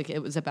basic.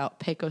 It was about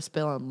Pecos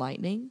Bill and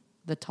Lightning,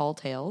 the Tall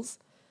Tales.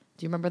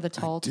 Do you remember the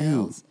Tall do.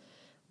 Tales?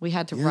 We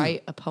had to Yeah.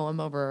 write a poem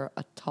over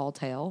a tall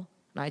tale,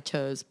 and I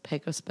chose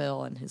Pecos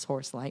Bill and his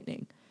horse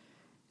Lightning.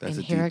 That's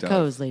and a here deep it dive.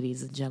 goes,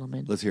 ladies and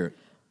gentlemen. Let's hear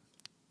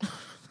it.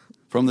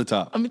 From the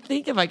top. Let me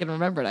think if I can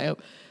remember it. I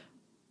hope.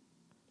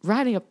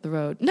 Riding up the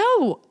road.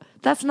 No,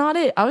 that's not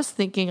it. I was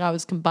thinking I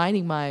was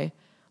combining my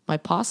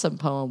possum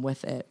poem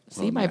with it.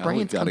 See, Well, my now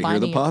brain's we gotta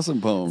combining hear the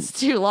possum poem. It's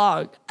too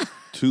long.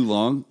 Too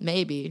long?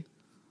 Maybe.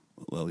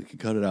 Well, you can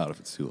cut it out if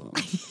it's too long.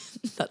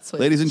 That's what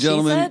Ladies and she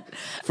gentlemen, said.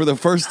 for the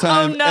first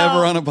time Oh, no.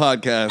 ever on a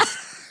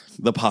podcast,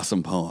 the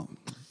possum poem.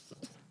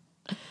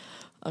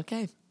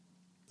 Okay.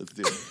 Let's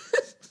do it.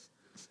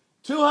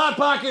 2 Hot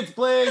Pockets,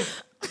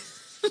 please.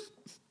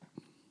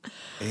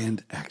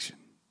 And action.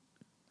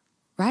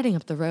 Riding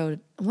up the road,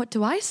 what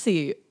do I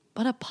see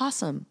but a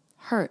possum,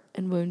 hurt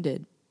and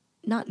wounded,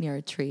 not near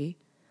a tree?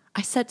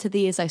 I said to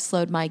thee as I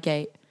slowed my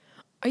gait,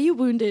 are you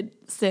wounded,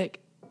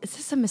 sick? Is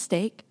this a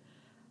mistake?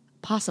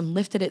 Possum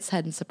lifted its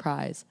head in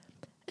surprise.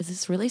 Is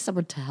this really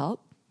someone to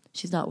help?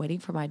 She's not waiting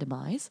for my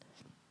demise?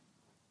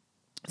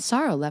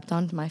 Sorrow leapt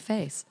onto my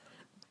face.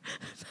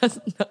 That's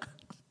not,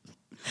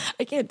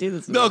 I can't do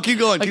this. No, keep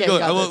going. Keep Okay, going.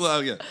 got I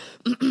won't, yeah.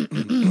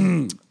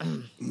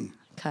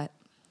 Cut.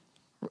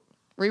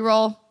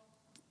 Reroll.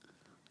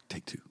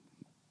 Take 2.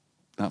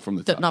 Not from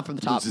the top. Not from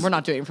the top. It's just- We're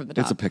not doing it from the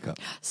top. It's a pickup.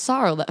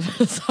 Sorrow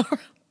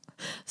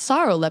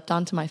leapt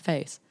onto my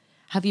face.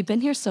 Have you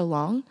been here so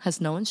long? Has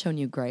no one shown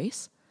you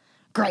grace?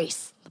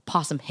 Grace, the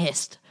possum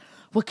hissed.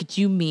 What could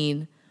you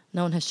mean?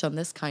 No one has shown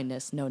this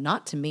kindness. No,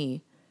 not to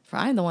me. For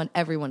I am the one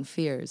everyone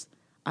fears.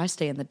 I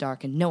stay in the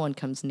dark and no one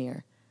comes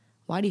near.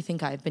 Why do you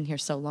think I have been here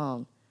so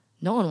long?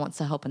 No one wants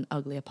to help an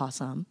ugly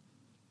opossum.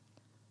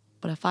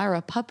 But if I were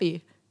a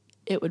puppy,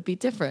 it would be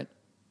different.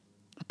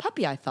 A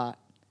puppy, I thought.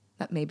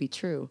 That may be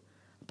true.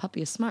 A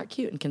puppy is smart,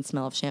 cute, and can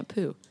smell of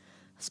shampoo.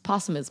 This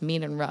possum is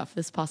mean and rough.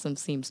 This possum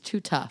seems too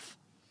tough.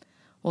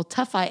 Well,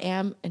 tough I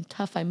am, and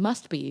tough I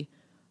must be,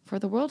 for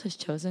the world has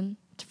chosen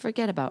to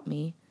forget about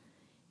me.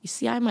 You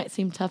see, I might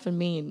seem tough and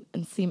mean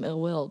and seem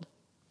ill-willed.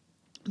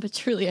 But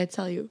truly, I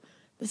tell you,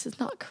 this is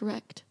not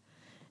correct.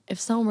 If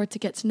someone were to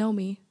get to know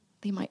me,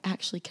 they might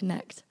actually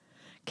connect.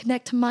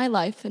 Connect to my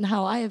life and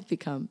how I have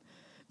become.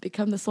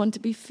 Become this one to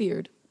be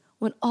feared,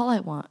 when all I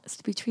want is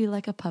to be treated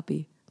like a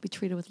puppy, be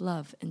treated with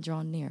love and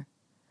drawn near.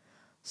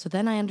 So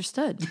then I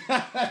understood.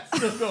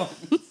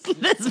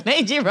 This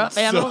made you rough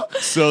animal.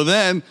 So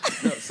then,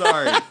 no,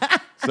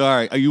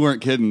 sorry, you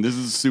weren't kidding. This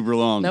is super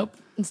long. Nope,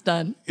 it's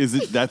done. Is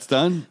it? That's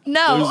done?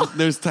 No.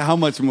 There's how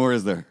much more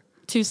is there?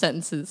 2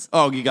 sentences.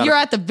 Oh, you got You're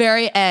it. at the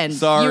very end.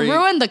 Sorry. You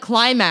ruined the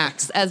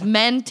climax, as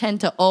men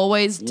tend to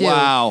always do.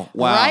 Wow.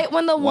 Right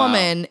when the Wow.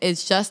 woman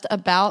is just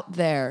about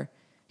there,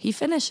 he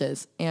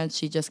finishes, and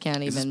she just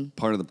can't Is this even.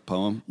 part of the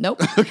poem? Nope.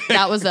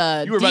 That was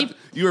a You were deep.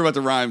 you were about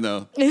to rhyme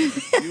though. You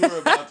were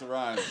about to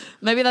rhyme.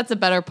 Maybe that's a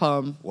better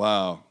poem.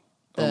 Wow.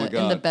 Oh my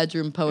God. In the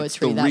bedroom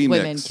poetry the that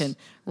women remix. can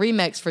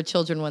remix for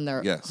children when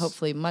they're Yes.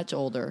 hopefully much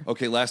older.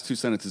 Okay, last 2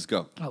 sentences.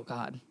 Go. Oh,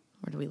 God.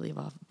 Where do we leave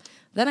off?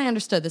 Then I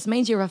understood this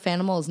mangy rough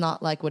animal is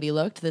not like what he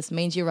looked. This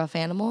mangy rough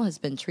animal has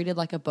been treated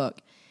like a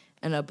book.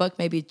 And a book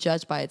may be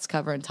judged by its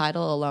cover and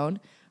title alone.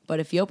 But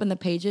if you open the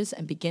pages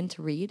and begin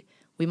to read,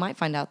 we might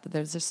find out that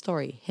there's a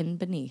story hidden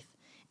beneath,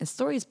 and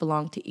stories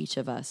belong to each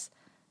of us.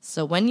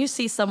 So when you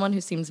see someone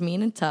who seems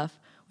mean and tough,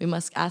 we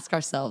must ask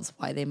ourselves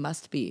why they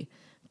must be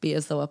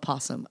as though a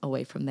possum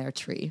away from their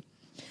tree.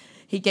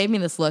 He gave me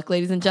this look,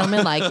 ladies and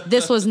gentlemen, like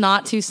this was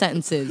not 2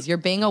 sentences. You're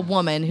being a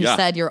woman who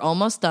said you're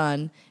almost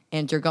done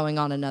and you're going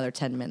on another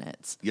 10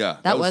 minutes. Yeah.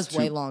 That was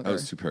way longer. That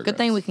was 2 paragraphs. Good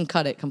thing we can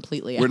cut it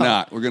completely out. We're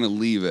not. We're going to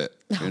leave it.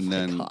 Oh and my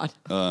then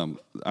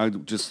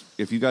God.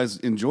 if you guys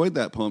enjoyed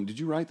that poem, did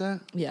you write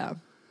that? Yeah.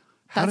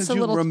 How That's did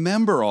you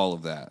remember all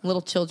of that?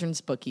 Little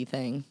children's booky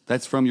thing.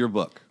 That's from your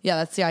book. Yeah,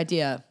 that's the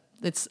idea.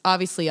 It's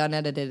obviously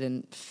unedited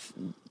and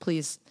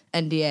please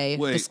NDA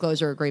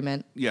disclosure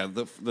agreement. Yeah,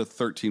 the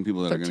 13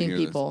 people that are going to hear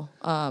 13 people.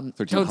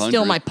 this. Don't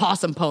steal my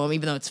possum poem,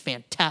 even though it's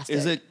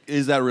fantastic.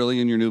 Is that really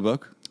in your new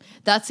book?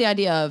 That's the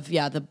idea of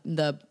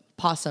the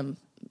possum.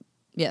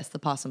 Yes, the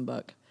possum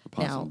book. The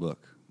possum book,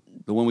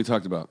 the one we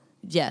talked about.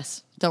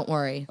 Yes, don't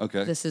worry.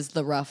 Okay, this is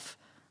the rough.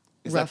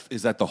 Is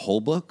that the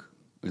whole book?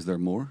 Is there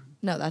more?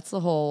 No, that's the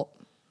whole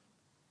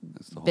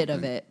bit thing.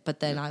 of it. But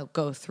then I'll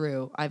go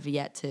through. I've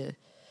yet to.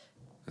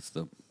 That's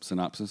the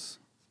synopsis.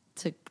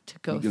 To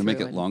go. You're gonna make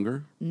it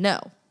longer? No,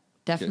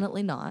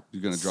 definitely not.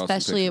 You're gonna draw,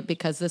 especially some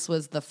because this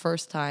was the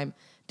first time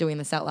doing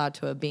this out loud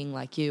to a being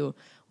like you,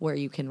 where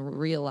you can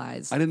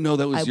realize. I didn't know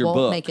that was your book. book.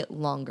 I won't make it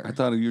longer. I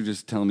thought you were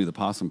just telling me the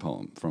possum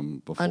poem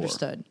from before.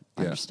 Understood.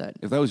 Yeah. Understood.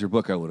 If that was your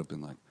book, I would have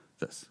been like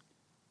this.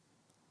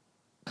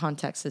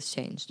 Context has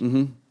changed.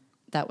 Mm-hmm.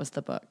 That was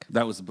the book.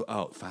 That was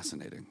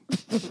fascinating.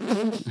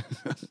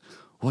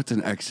 What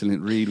an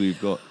excellent read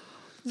we've got.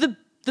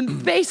 The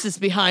basis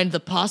behind the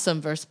possum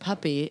versus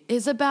puppy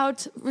is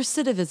about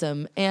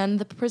recidivism and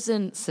the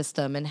prison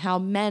system and how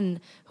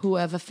men who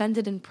have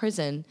offended in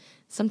prison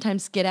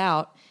sometimes get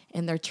out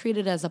and they're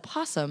treated as a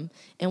possum.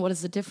 And what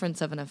is the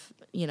difference of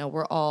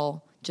we're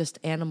all just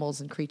animals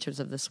and creatures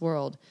of this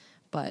world,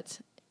 but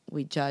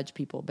we judge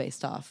people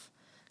based off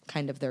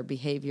kind of their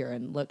behavior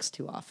and looks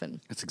too often.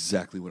 That's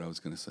exactly what I was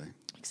going to say.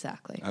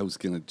 Exactly. I was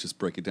going to just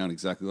break it down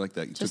exactly like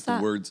that. You just took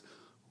the words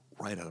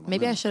right out of my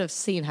Maybe mouth. I should have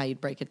seen how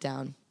you'd break it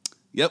down.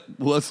 Yep.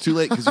 Well, it's too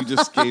late because you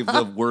just gave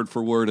the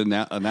word-for-word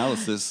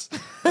analysis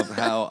of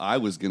how I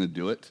was going to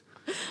do it.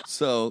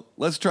 So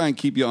let's try and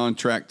keep you on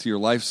track to your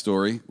life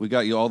story. We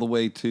got you all the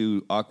way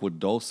to Agua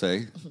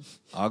Dulce.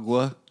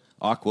 Aqua.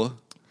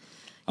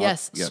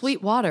 Yes,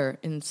 sweet water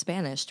in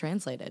Spanish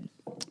translated.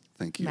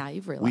 Thank you. Now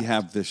you've realized. We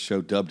have this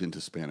show dubbed into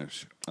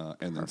Spanish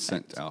and then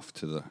sent off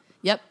to the...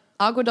 Yep.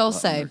 Agua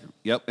Dulce.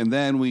 Yep. And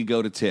then we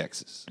go to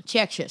Texas.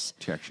 Texas.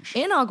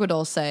 In Agua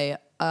Dulce...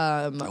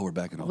 we're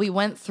back in. We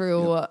went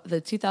through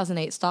the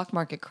 2008 stock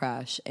market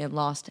crash and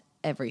lost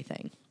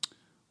everything.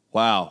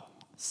 Wow.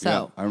 So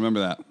yeah, I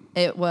remember that.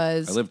 It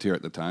was. I lived here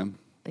at the time.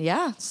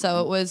 Yeah.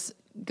 So it was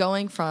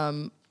going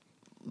from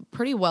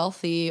pretty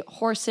wealthy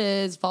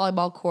horses,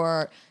 volleyball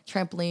court,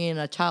 trampoline,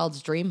 a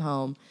child's dream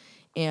home,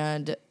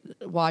 and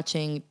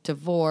watching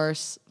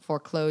divorce,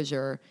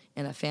 foreclosure,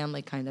 and a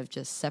family kind of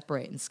just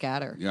separate and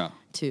scatter. Yeah.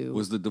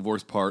 Was the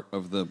divorce part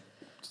of the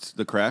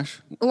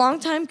crash? A long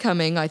time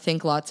coming. I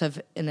think lots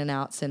of in and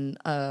outs, and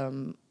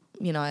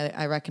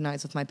I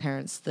recognize with my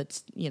parents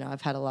that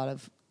I've had a lot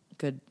of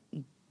good,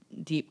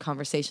 deep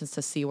conversations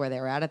to see where they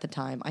were at the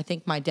time. I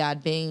think my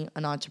dad, being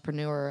an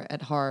entrepreneur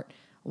at heart,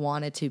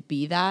 wanted to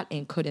be that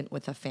and couldn't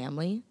with a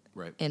family,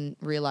 right? And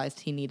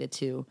realized he needed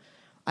to.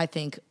 I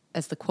think,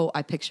 as the quote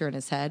I picture in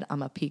his head,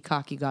 "I'm a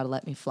peacock, you got to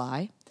let me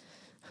fly."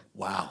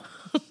 Wow,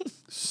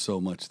 so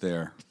much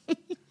there.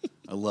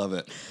 I love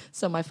it.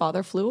 So my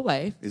father flew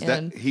away. Is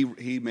that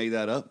he made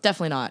that up?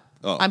 Definitely not.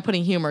 Oh. I'm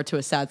putting humor to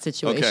a sad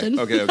situation.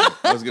 Okay.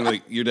 I was gonna be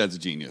like, your dad's a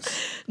genius.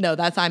 No,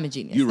 I'm a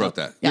genius. You wrote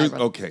that. Yeah,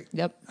 Okay.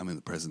 Yep. I'm in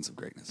the presence of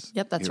greatness.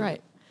 Yep, that's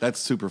right. That's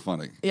super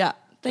funny. Yeah.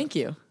 Thank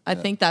you. I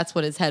think that's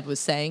what his head was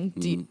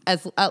saying.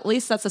 At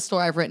least that's a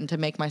story I've written to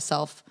make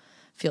myself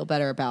feel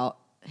better about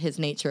his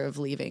nature of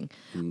leaving.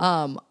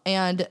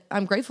 And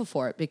I'm grateful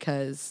for it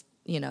because,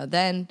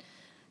 then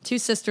 2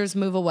 sisters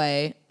move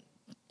away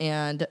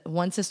and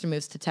one sister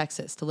moves to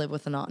Texas to live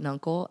with an aunt and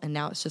uncle. And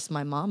now it's just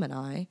my mom and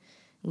I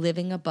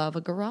living above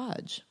a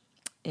garage.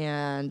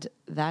 And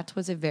that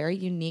was a very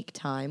unique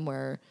time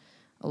where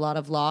a lot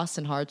of loss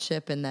and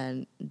hardship and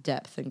then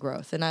depth and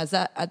growth. And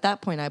at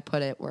that point I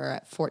put it where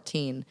at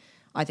 14,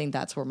 I think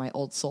that's where my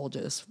old soul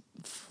just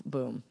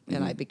boom.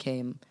 And I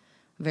became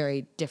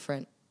very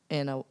different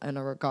in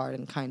a regard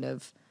and kind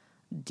of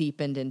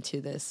deepened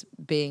into this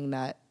being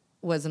that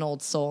was an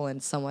old soul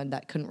and someone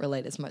that couldn't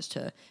relate as much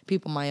to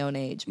people my own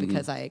age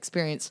because I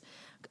experienced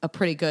a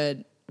pretty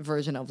good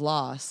version of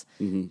loss.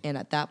 And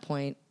at that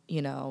point,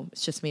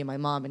 it's just me and my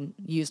mom, and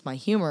used my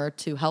humor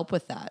to help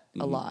with that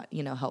a lot,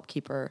 help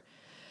keep her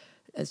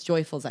as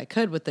joyful as I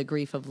could with the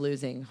grief of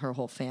losing her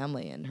whole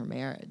family and her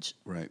marriage.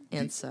 Right.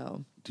 And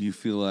so... Do you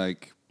feel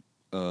like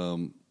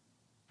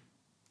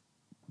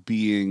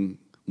being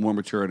more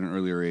mature at an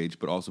earlier age,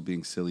 but also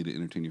being silly to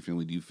entertain your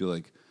family, do you feel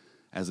like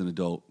as an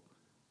adult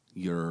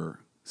you're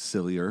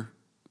sillier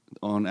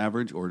on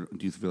average, or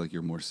do you feel like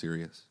you're more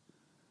serious?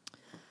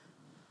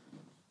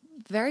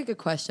 Very good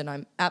question.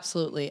 I'm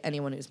absolutely,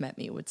 anyone who's met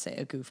me would say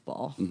a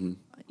goofball.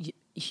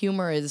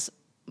 Humor is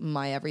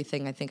my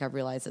everything. I think I've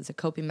realized it's a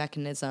coping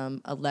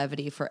mechanism, a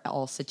levity for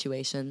all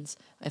situations.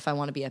 If I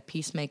want to be a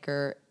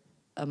peacemaker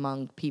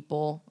among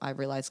people, I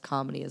realize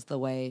comedy is the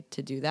way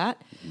to do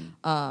that.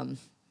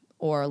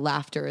 Or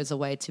laughter is a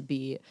way to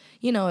be,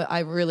 I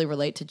really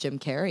relate to Jim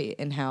Carrey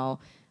and how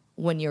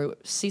when you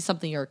see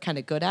something you're kind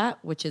of good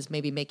at, which is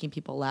maybe making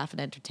people laugh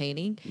and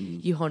entertaining,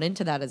 you hone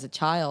into that as a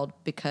child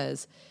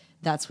because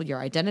that's what your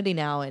identity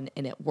now and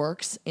it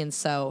works. And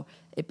so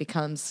it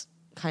becomes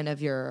kind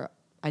of your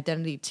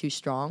identity too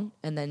strong.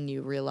 And then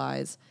you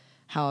realize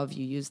how have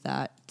you used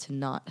that to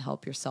not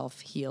help yourself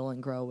heal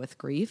and grow with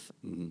grief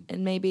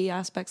and maybe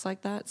aspects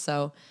like that.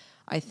 So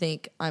I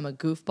think I'm a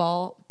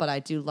goofball, but I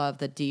do love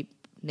the deep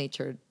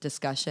nature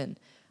discussion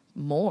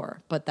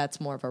more, but that's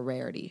more of a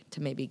rarity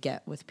to maybe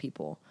get with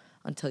people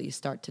until you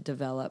start to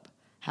develop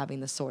having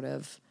the sort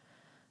of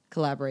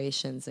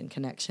collaborations and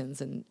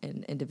connections and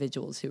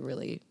individuals who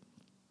really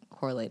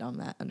correlate on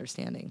that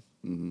understanding.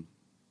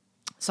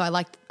 So I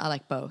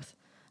like both.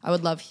 I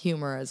would love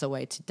humor as a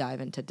way to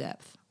dive into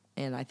depth,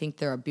 and I think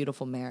they're a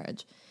beautiful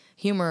marriage.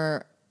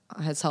 Humor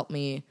has helped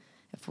me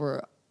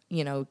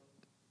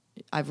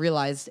I've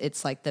realized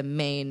it's like the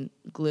main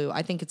glue.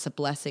 I think it's a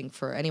blessing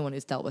for anyone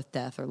who's dealt with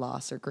death or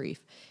loss or grief.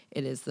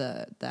 It is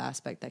the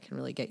aspect that can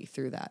really get you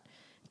through that.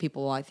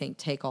 People, I think,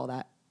 take all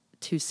that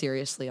too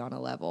seriously on a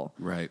level.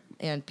 Right.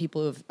 And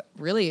people who've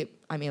really,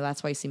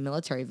 that's why you see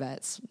military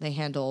vets, they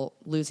handle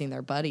losing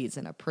their buddies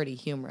in a pretty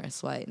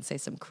humorous way and say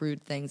some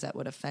crude things that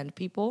would offend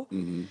people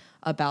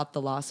about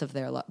the loss of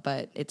their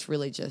but it's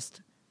really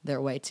just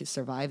their way to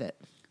survive it.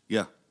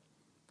 Yeah,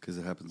 because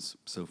it happens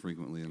so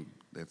frequently and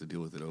they have to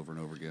deal with it over and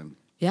over again.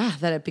 Yeah,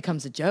 that it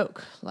becomes a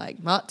joke. Like,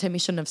 well, Timmy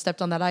shouldn't have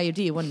stepped on that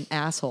IUD. What an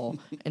asshole.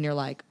 And you're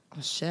like,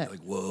 oh, shit.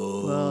 Like,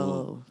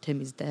 whoa,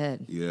 Timmy's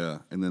dead. Yeah,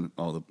 and then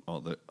all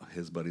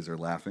his buddies are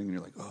laughing, and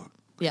you're like, oh.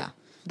 Yeah,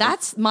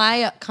 that's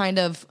my kind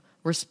of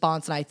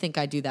response, and I think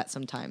I do that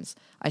sometimes.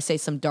 I say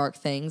some dark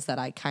things that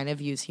I kind of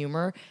use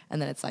humor,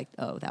 and then it's like,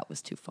 oh, that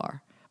was too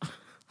far.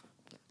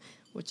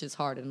 Which is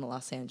hard in the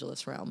Los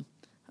Angeles realm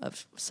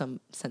of some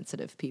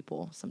sensitive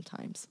people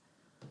sometimes.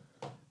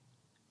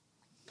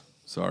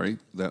 Sorry,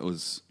 that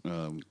was,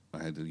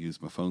 I had to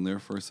use my phone there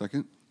for a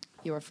second.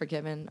 You were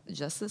forgiven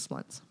just this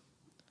once.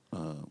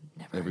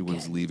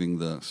 Everyone's again. leaving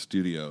the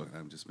studio.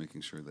 I'm just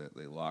making sure that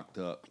they locked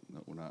up,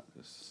 that we're not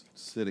just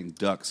sitting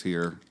ducks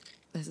here.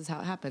 This is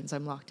how it happens.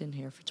 I'm locked in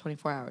here for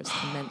 24 hours,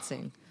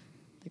 commencing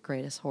the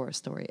greatest horror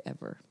story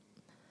ever.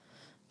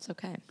 It's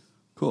okay.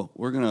 Cool.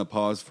 We're going to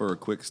pause for a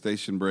quick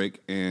station break,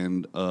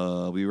 and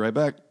we'll be right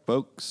back,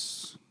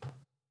 folks.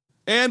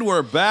 And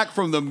we're back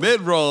from the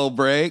mid-roll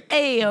break.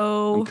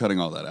 Ayo. I'm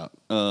cutting all that out.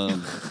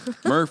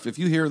 Murph, if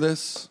you hear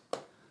this,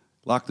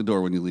 lock the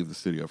door when you leave the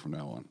studio from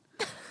now on.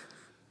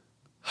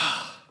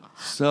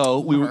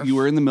 So you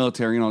were in the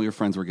military and all your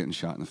friends were getting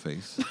shot in the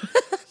face.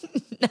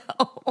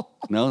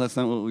 No, that's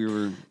not what we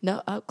were.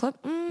 No,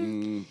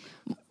 an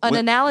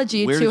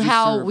analogy to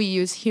how we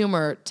use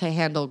humor to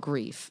handle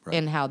grief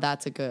and how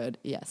that's a good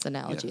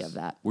analogy of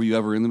that. Were you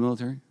ever in the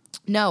military?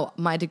 No,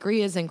 my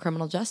degree is in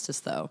criminal justice,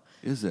 though.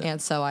 Is it? And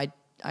so I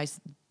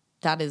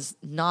that is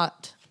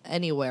not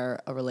anywhere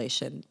a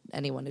relation.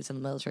 Anyone who's in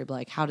the military, be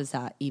like, how does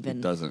that even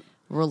It doesn't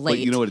relate? But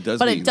you know what it does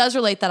But mean? it does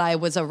relate that I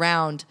was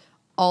around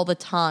all the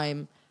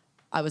time.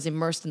 I was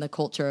immersed in the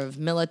culture of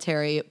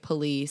military,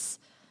 police,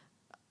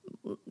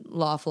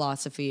 law,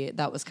 philosophy.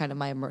 That was kind of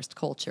my immersed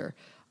culture.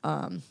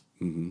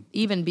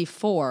 Even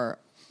before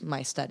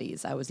my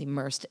studies, I was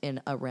immersed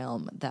in a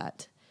realm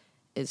that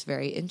is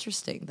very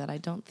interesting that I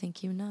don't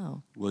think you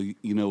know. Well,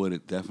 you know what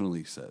it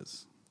definitely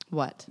says?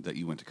 What? That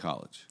you went to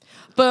college.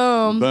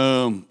 Boom.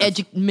 Boom.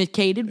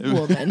 Educated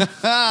woman.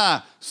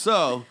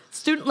 So,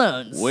 Student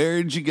loans.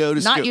 where'd you go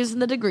to school? Not using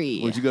the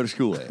degree. Where'd you go to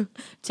school at?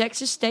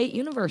 Texas State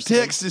University.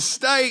 Texas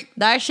State.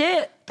 That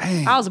shit.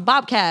 Dang. I was a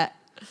bobcat.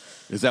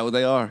 Is that what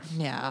they are?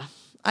 Yeah.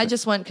 I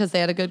just went because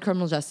they had a good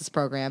criminal justice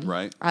program.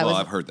 Right.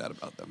 I've heard that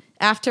about them.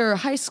 After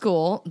high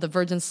school, the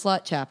Virgin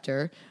Slut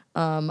chapter,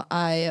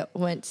 I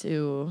went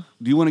to...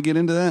 Do you want to get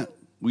into that?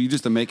 Were you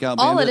just a make-out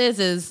All bandit? it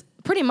is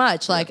pretty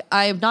much, like,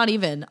 I'm not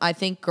even... I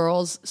think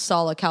girls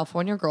saw a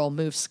California girl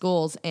move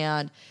schools,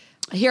 and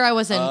here I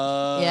was in...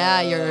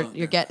 yeah,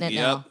 you're getting it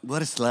now.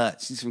 What a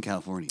slut. She's from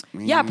California.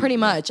 Yeah, pretty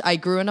much. I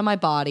grew into my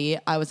body.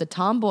 I was a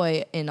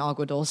tomboy in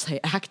Agua Dulce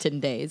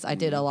Acton days. I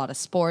did a lot of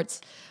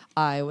sports.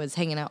 I was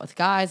hanging out with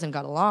guys and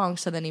got along.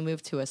 So then he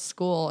moved to a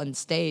school in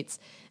States.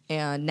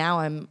 And now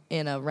I'm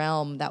in a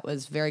realm that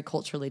was very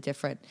culturally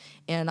different.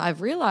 And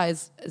I've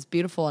realized, as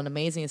beautiful and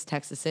amazing as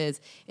Texas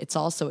is, it's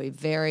also a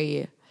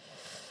very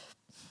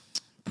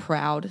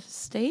proud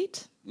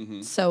state.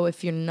 Mm-hmm. So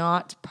if you're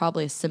not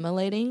probably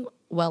assimilating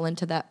well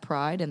into that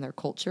pride and their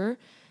culture,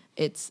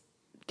 it's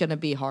going to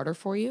be harder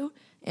for you.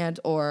 And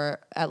or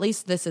at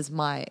least this is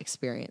my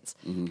experience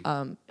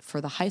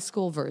for the high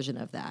school version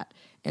of that.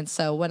 And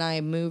so when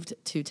I moved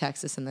to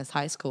Texas in this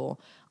high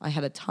school, I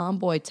had a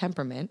tomboy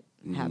temperament.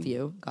 Have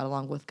you got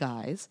along with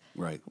guys?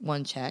 Right.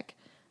 One check.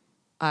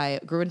 I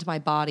grew into my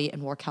body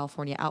and wore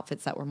California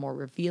outfits that were more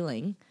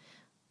revealing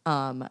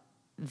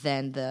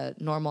than the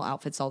normal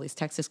outfits all these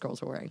Texas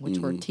girls were wearing, which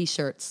were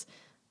T-shirts.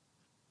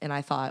 And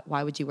I thought,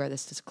 why would you wear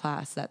this to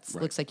class? That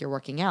looks like you're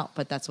working out,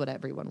 but that's what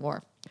everyone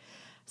wore.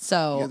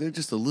 So Yeah, they're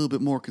just a little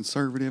bit more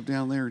conservative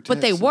down there in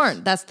but they Texas.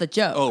 weren't. That's the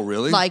joke. Oh,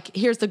 really? Like,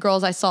 here's the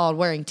girls I saw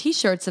wearing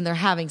T-shirts, and they're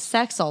having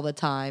sex all the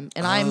time.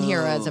 And I'm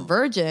here as a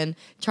virgin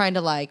trying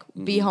to, like,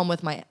 be home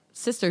with my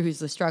sister who's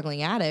the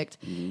struggling addict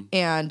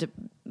and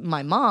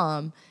my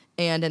mom.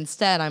 And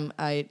instead,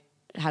 I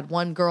had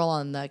one girl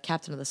on the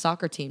captain of the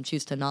soccer team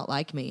choose to not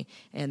like me.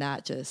 And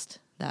that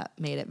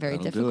made it very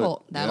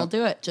difficult. That'll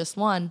do it. Just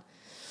one.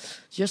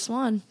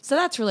 So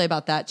that's really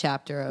about that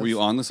chapter. Were you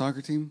on the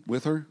soccer team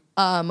with her?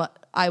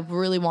 I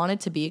really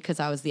wanted to be because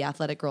I was the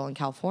athletic girl in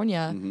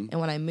California. And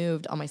when I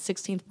moved on my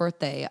 16th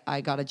birthday,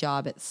 I got a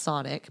job at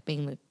Sonic,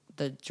 being the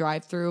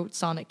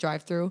Sonic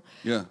drive-through.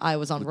 Yeah. I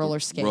was on roller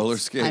skates. Roller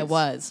skates. I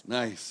was.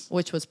 Nice.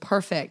 Which was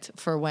perfect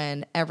for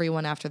when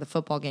everyone after the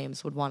football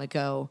games would want to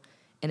go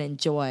and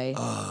enjoy.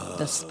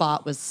 The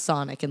spot was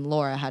Sonic, and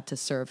Laura had to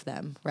serve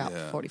them Route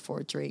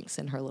 44 drinks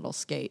in her little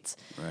skates.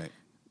 Right.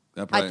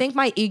 I think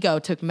my ego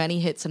took many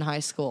hits in high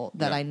school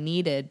that I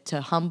needed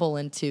to humble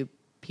into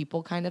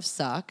people kind of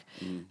suck,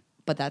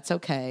 but that's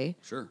okay.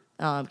 Sure.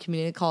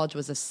 Community college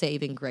was a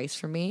saving grace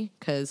for me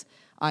because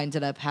I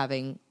ended up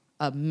having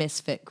a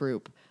misfit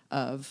group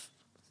of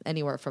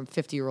anywhere from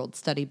 50-year-old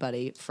study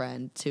buddy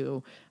friend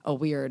to a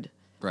weird,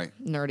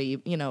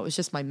 nerdy, it was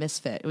just my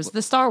misfit. It was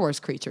the Star Wars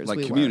creatures.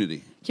 Like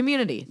Community.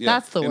 Community. Yeah,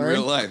 that's the word. In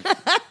real life.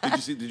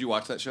 Did you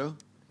watch that show?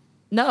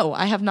 No,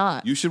 I have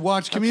not. You should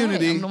watch Community.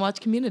 Okay, I'm going to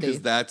watch Community.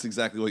 Because that's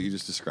exactly what you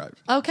just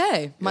described.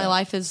 Okay. My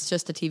life is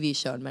just a TV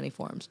show in many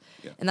forms.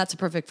 Yeah. And that's a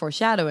perfect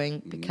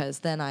foreshadowing because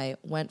then I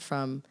went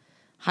from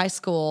high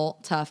school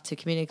tough to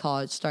community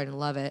college, starting to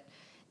love it.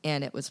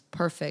 And it was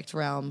perfect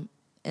realm.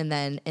 And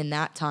then in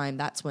that time,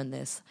 that's when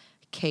this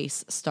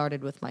case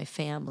started with my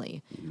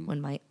family, when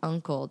my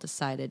uncle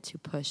decided to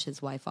push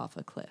his wife off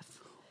a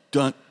cliff.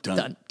 Dun, dun,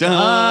 dun,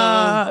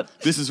 dun.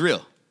 This is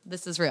real.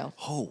 This is real.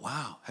 Oh,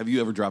 wow. Have you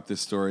ever dropped this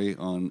story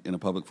in a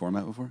public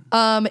format before?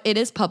 It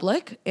is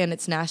public, and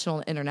it's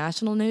national and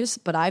international news,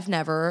 but I've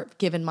never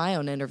given my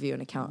own interview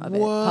and account of it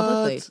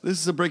publicly. This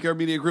is a Brickyard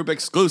Media Group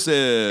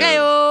exclusive.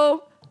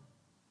 Heyo!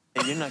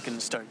 Hey, you're not going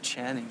to start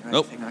chanting or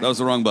Nope, anything, that was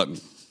the wrong button.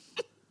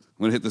 I'm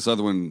going to hit this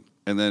other one,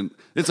 and then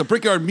it's a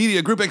Brickyard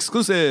Media Group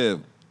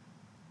exclusive.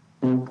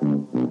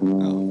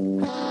 Oh.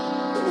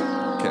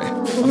 Okay,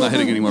 I'm not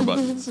hitting any more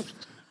buttons.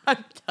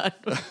 I'm done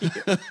with you.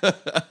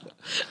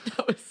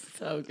 That was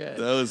so good.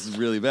 That was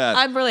really bad.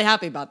 I'm really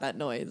happy about that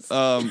noise.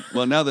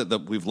 Well, now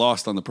that we've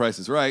lost on The Price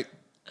is Right,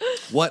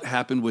 what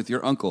happened with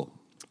your uncle?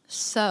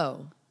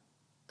 So,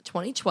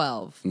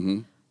 2012,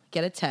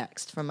 get a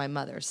text from my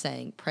mother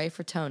saying, pray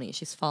for Tony.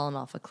 She's fallen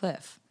off a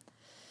cliff.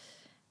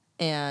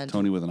 And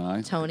Tony with an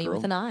I? Tony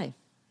with an I.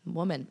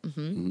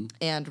 Woman.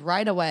 And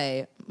right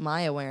away,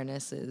 my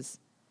awareness is,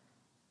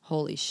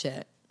 holy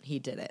shit, he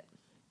did it.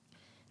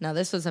 Now,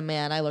 this was a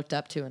man I looked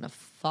up to in a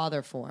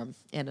father form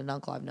and an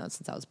uncle I've known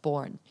since I was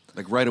born.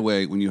 Like right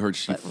away when you heard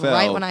she fell.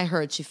 Right when I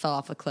heard she fell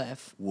off a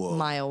cliff, Whoa.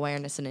 my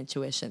awareness and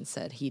intuition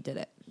said he did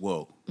it.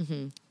 Whoa.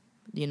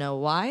 You know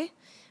why?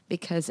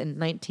 Because in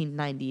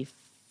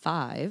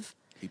 1995...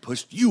 He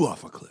pushed you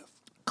off a cliff.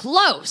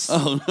 Close!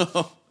 Oh,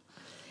 no.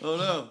 Oh,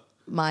 no.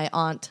 My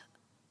Aunt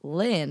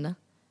Lynn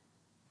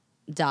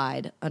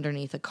died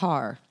underneath a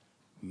car,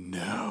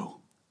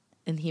 No.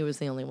 and he was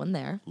the only one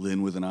there.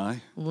 Lynn with an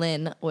I?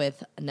 Lynn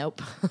with...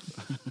 Nope.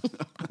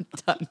 I'm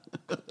done.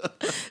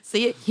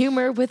 See,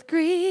 humor with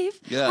grief,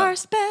 our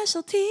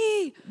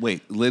specialty.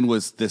 Wait, Lynn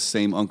was this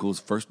same uncle's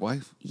first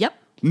wife? Yep.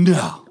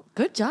 No.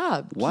 Good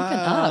job. Keeping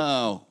up.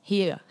 Wow.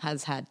 He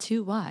has had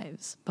 2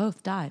 wives.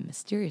 Both died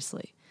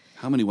mysteriously.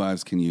 How many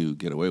wives can you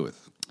get away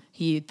with?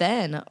 He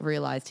then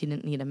realized he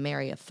didn't need to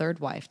marry a 3rd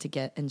wife to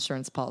get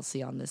insurance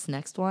policy on this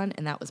next one,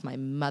 and that was my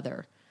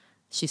mother.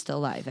 She's still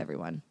alive,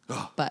 everyone.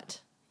 But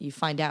you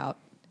find out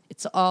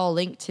it's all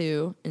linked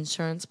to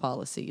insurance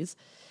policies.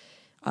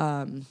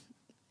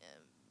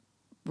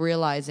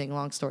 Realizing,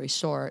 long story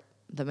short,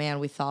 the man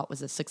we thought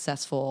was a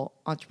successful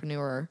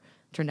entrepreneur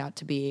turned out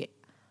to be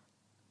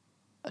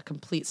a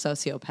complete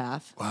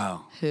sociopath.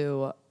 Wow.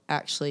 Who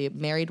actually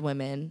married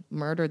women,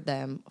 murdered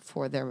them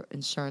for their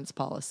insurance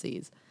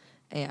policies,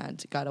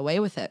 and got away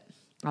with it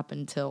up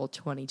until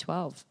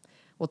 2012.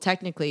 Well,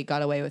 technically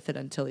got away with it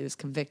until he was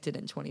convicted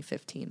in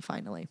 2015,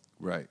 finally.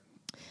 Right.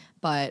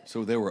 But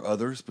So there were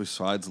others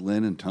besides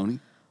Lynn and Tony?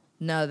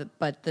 no,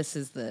 but this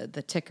is the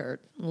ticker.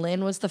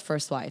 Lynn was the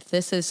first wife.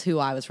 This is who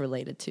I was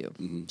related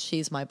to.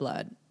 She's my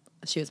blood.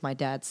 She was my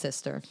dad's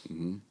sister.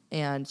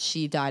 And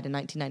she died in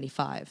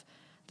 1995.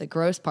 The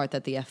gross part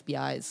that the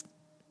FBI is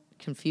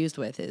confused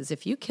with is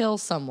if you kill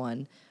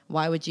someone,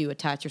 why would you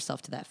attach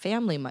yourself to that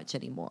family much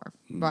anymore?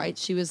 Right?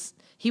 He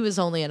was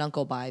only an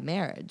uncle by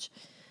marriage.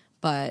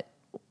 But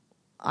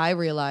I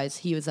realized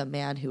he was a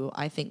man who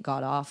I think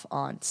got off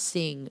on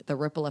seeing the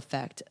ripple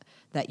effect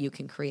that you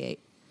can create.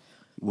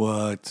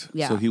 What?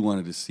 Yeah. So he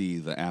wanted to see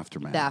the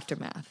aftermath. The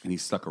aftermath. And he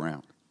stuck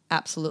around.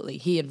 absolutely.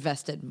 He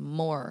invested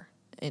more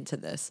into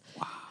this.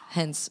 Wow.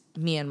 Hence,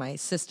 me and my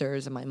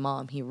sisters and my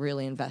mom, he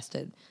really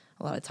invested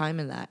a lot of time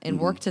in that and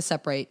worked to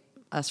separate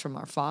us from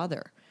our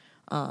father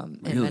in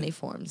many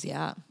forms.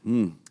 Yeah.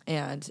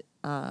 And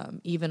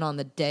even on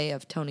the day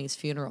of Tony's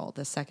funeral,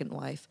 the second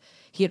wife,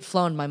 he had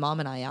flown my mom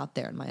and I out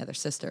there and my other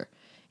sister.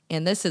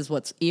 And this is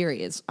what's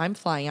eerie is I'm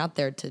flying out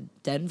there to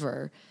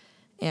Denver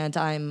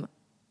and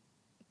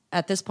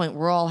at this point,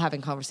 we're all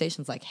having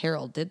conversations like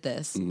Harold did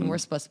this and we're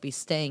supposed to be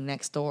staying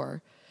next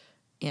door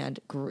and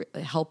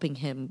helping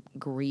him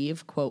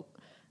grieve, quote,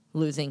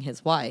 losing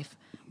his wife.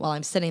 While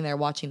I'm sitting there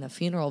watching the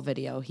funeral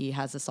video, he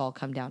has us all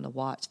come down to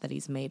watch that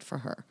he's made for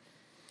her.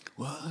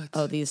 What?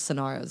 Oh, these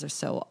scenarios are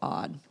so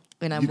odd.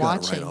 And I'm you gotta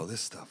watching. write all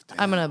this stuff down.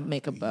 I'm gonna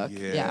make a book.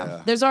 Yeah.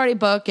 Yeah. There's already a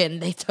book,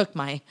 and they took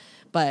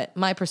but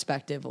my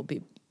perspective will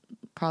be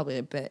probably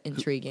a bit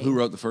intriguing. Who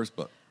wrote the first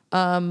book?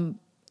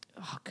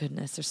 Oh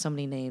goodness, there's so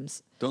many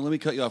names. Don't let me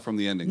cut you off from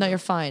the ending. No, though. you're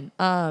fine.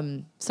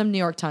 Some New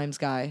York Times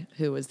guy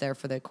who was there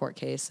for the court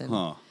case,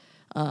 and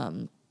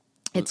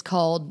it's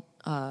called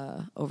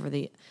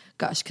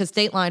because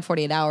Dateline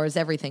 48 Hours,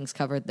 everything's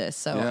covered this.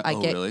 So Yeah? I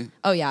get. Really?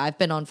 Oh yeah, I've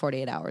been on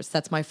 48 Hours.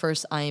 That's my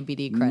first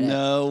IMDb credit.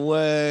 No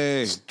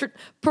way.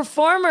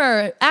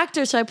 Performer,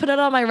 actor. Should I put it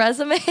on my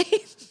resume?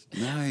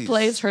 Nice.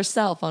 Plays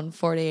herself on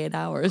 48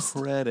 Hours.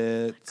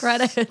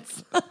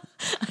 Credits.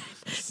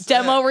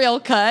 Demo reel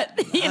cut.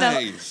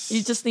 Nice.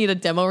 You just need a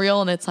demo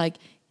reel, and it's like,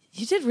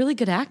 you did really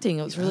good acting.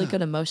 It was really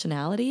good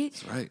emotionality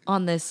That's right.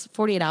 on this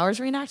 48 Hours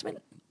reenactment,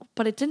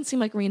 but it didn't seem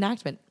like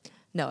reenactment.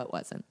 No, it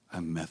wasn't.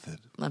 A method.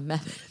 A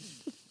method.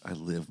 I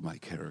live my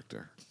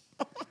character.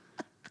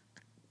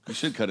 You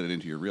should cut it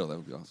into your reel. That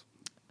would be awesome.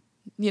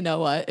 You know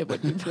what? It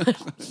would be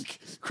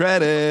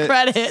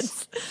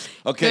Credits.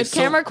 Okay. Good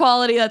camera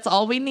quality. That's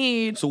all we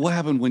need. So what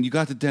happened when you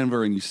got to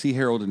Denver and you see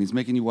Harold and he's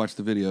making you watch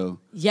the video?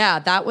 Yeah,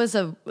 that was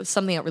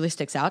something that really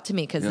sticks out to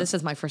me because Yeah. this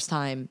is my first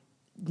time.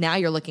 Now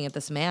you're looking at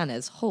this man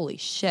as holy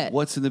shit.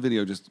 What's in the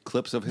video? Just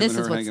clips of him and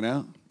her hanging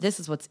out? This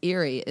is what's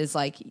eerie is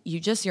like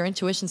your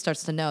intuition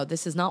starts to know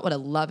this is not what a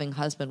loving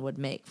husband would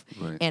make.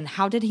 Right. And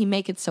how did he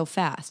make it so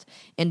fast?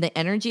 And the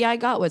energy I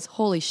got was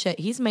holy shit,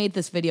 he's made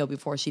this video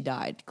before she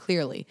died,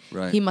 clearly.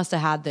 Right. He must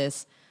have had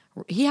this.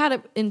 He had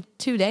it in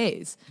 2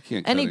 days.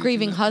 can't cut Any anything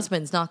grieving that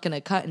husband's not going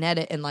to cut and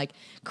edit and like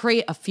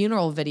create a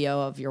funeral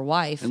video of your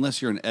wife.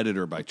 Unless you're an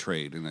editor by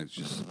trade, and that's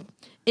just...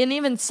 And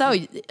even so,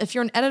 if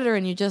you're an editor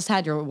and you just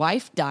had your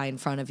wife die in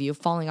front of you,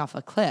 falling off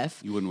a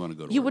cliff, You wouldn't want to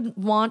go to you work. wouldn't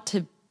want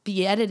to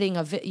be editing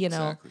a video,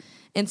 Exactly.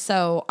 And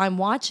so I'm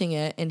watching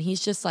it, and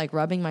he's just like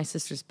rubbing my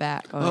sister's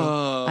back. Going,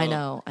 I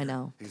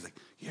know. He's like,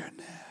 you're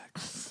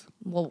next.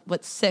 Well,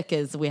 what's sick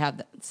is we have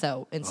that.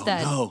 So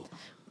instead, Oh,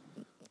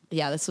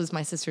 yeah, this was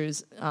my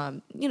sister's,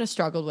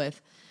 struggled with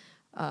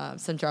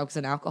some drugs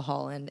and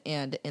alcohol, and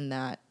in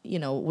that,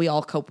 we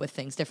all cope with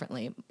things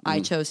differently. I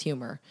chose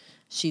humor.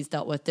 She's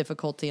dealt with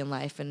difficulty in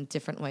life in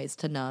different ways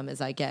to numb, as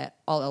a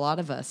lot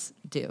of us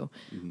do,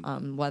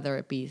 whether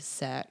it be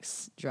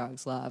sex,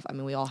 drugs, love. I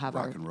mean, we all have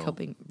Rock our and roll.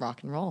 coping.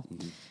 Rock and roll,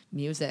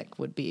 music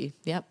would be,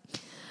 yep.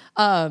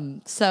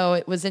 So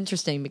it was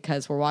interesting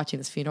because we're watching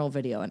this funeral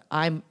video, and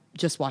I'm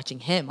just watching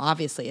him.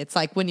 Obviously, it's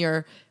like when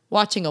you're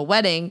watching a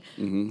wedding,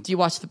 do you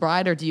watch the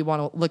bride or do you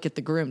want to look at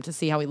the groom to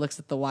see how he looks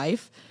at the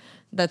wife?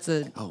 very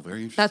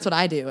interesting. That's what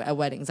I do at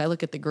weddings. I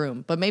look at the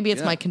groom, but maybe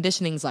it's Yeah. my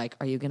conditioning's like,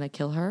 are you going to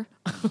kill her?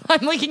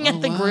 I'm looking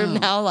at the groom wow.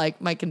 now. Like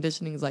my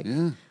conditioning's like,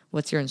 Yeah.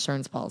 what's your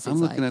insurance policy?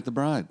 I'm like? looking at the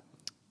bride.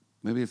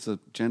 Maybe it's a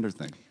gender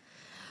thing.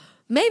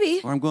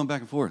 Maybe. Or I'm going back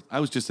and forth. I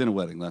was just in a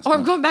wedding last Or I'm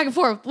month. going back and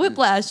forth.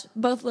 Whiplash,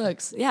 both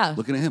looks. Yeah.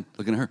 Looking at him,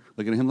 looking at her,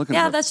 looking at him, looking at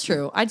Yeah, her. that's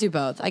true. I do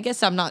both. I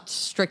guess I'm not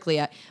strictly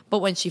at, but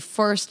when she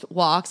first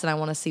walks and I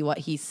want to see what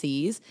he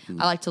sees,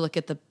 I like to look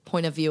at the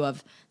point of view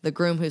of the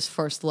groom whose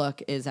first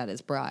look is at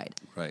his bride.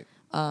 Right.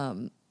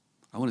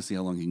 I want to see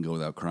how long he can go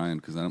without crying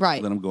because then,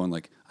 Right. then I'm going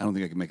like, I don't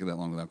think I can make it that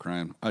long without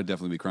crying. I'd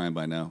definitely be crying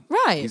by now.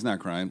 Right. He's not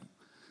crying.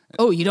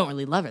 Oh, you don't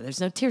really love her.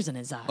 There's no tears in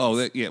his eyes.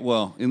 Oh, yeah.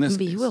 Well, in this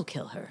Maybe he case, will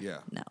kill her. Yeah.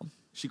 No,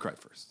 she cried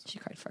first. she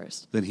cried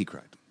first. Then he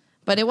cried.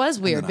 But it was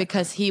weird then I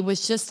because he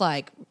was just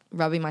like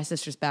rubbing my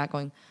sister's back,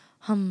 going,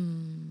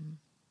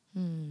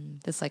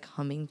 this like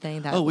humming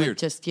thing that Oh, would weird.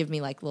 just give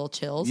me like little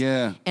chills.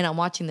 Yeah. And I'm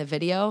watching the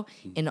video,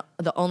 and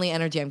the only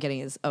energy I'm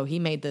getting is, oh, he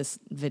made this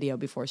video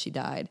before she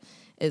died,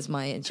 is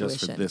my intuition.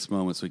 Just for this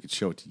moment so he could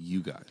show it to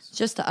you guys.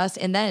 Just to us,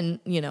 and then,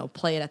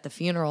 play it at the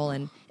funeral.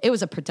 And it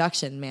was a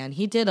production, man.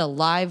 He did a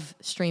live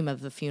stream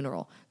of the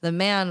funeral. The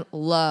man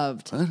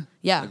loved. What?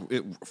 Yeah.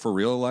 Like, for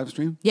real, a live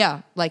stream?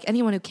 Yeah. Like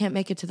anyone who can't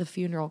make it to the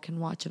funeral can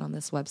watch it on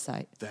this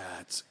website.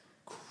 That's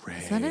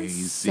crazy. Isn't that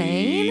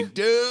insane?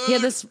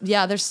 Dude.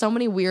 There's so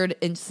many weird.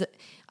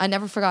 I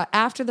never forgot.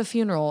 After the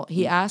funeral,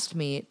 he asked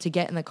me to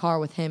get in the car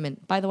with him.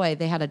 And by the way,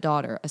 they had a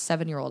daughter, a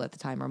 7-year-old at the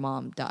time. Her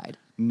mom died.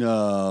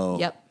 No.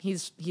 Yep,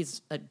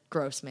 he's a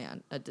gross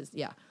man.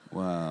 Yeah.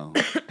 Wow.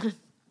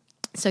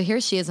 So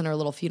here she is in her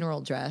little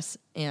funeral dress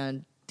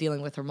and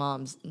dealing with her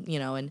mom's,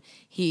 and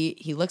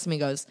he looks at me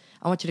and goes,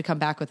 I want you to come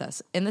back with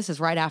us. And this is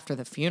right after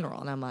the funeral.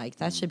 And I'm like,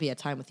 that should be a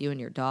time with you and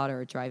your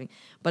daughter driving.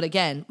 But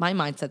again, my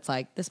mindset's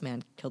like, this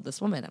man killed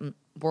this woman.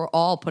 We're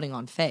all putting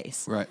on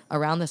face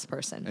around this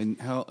person.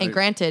 And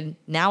granted,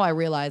 now I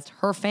realized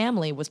her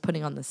family was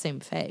putting on the same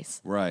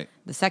face. Right.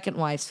 The second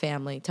wife's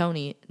family,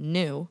 Tony,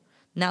 knew.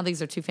 Now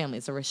these are two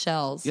families, the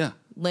Rishells. Yeah.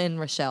 Lynn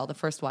Rishell, the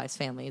first wife's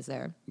family, is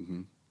there.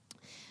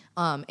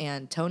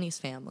 And Tony's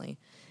family.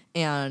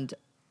 And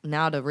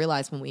now to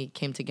realize when we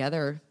came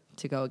together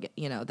to go,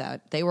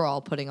 that they were all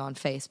putting on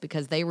face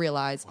because they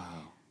realized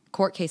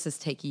court cases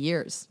take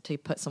years to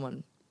put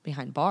someone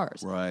behind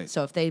bars. Right.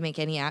 So if they make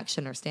any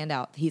action or stand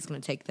out, he's going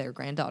to take their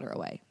granddaughter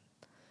away.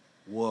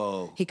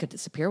 Whoa. He could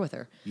disappear with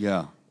her.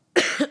 Yeah.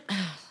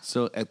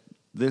 So at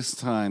this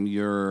time,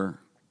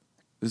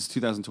 this is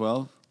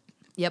 2012?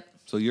 Yep.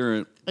 So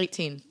you're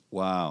 18.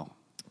 Wow.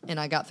 And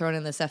I got thrown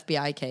in this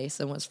FBI case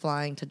and was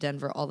flying to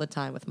Denver all the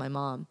time with my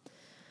mom.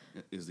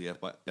 Is the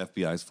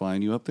FBI's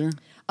flying you up there?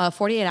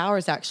 48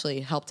 hours actually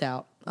helped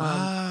out.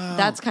 Wow.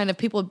 That's kind of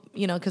people,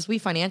 because we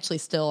financially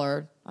still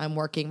are, I'm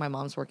working, my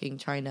mom's working,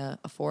 trying to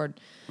afford,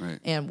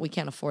 and we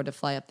can't afford to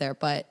fly up there.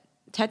 But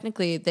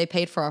technically, they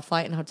paid for our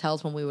flight and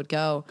hotels when we would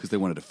go. Because they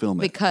wanted to film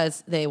it.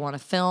 Because they want to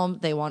film.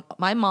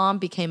 My mom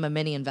became a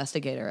mini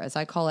investigator. As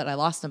I call it, I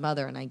lost a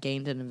mother and I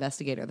gained an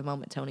investigator the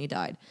moment Tony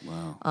died.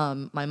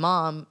 Wow. My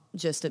mom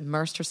just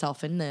immersed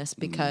herself in this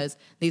because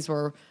these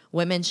were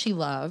women she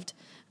loved.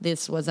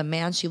 This was a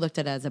man she looked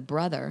at as a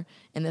brother.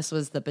 And this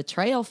was the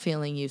betrayal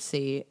feeling you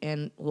see.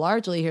 And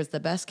largely, here's the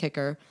best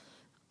kicker.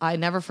 I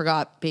never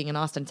forgot being in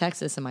Austin,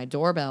 Texas, and my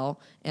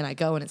doorbell, and I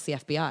go and it's the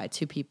FBI.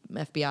 Two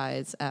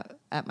FBI's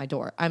at my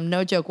door. I'm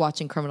no joke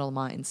watching Criminal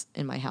Minds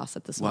in my house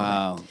at this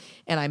moment.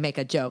 And I make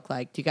a joke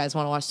like, "Do you guys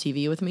want to watch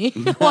TV with me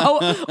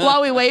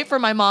while we wait for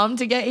my mom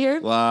to get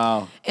here?"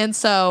 Wow. And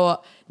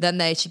so then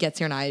she gets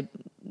here, and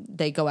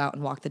they go out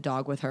and walk the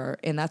dog with her,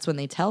 and that's when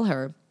they tell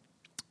her.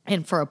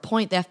 And for a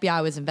point, the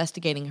FBI was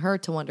investigating her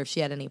to wonder if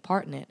she had any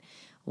part in it.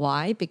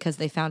 Why? Because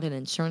they found an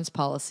insurance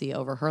policy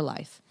over her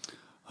life.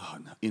 Oh,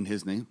 no. In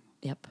his name?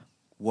 Yep.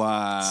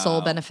 Wow.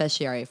 Sole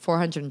beneficiary,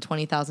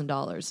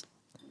 $420,000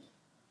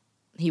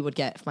 he would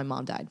get if my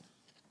mom died.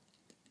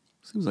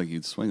 Seems like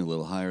you'd swing a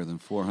little higher than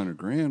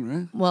 $400,000,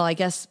 right? Well, I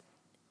guess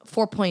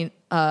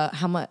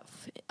how much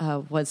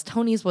was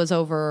Tony's was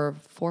over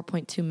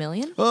 $4.2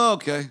 million. Oh,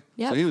 okay.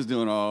 Yep. So he was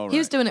doing all right. He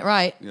was doing it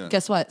right. Yeah.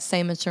 Guess what?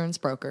 Same insurance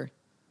broker.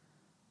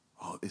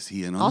 Oh, is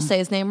he in on I'll it? say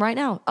his name right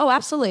now. Oh,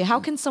 absolutely. How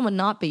can someone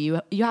not be?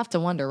 You have to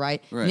wonder,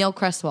 right? Neil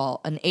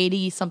Cresswell, an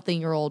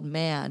 80-something-year-old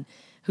man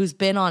who's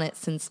been on it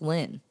since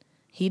Lynn.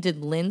 He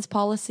did Lynn's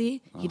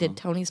policy, he did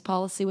Tony's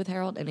policy with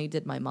Harold, and he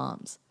did my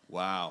mom's.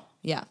 Wow.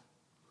 Yeah.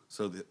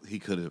 So he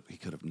could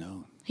have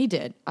known. He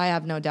did. I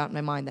have no doubt in my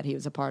mind that he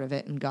was a part of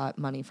it and got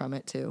money from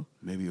it too.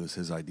 Maybe it was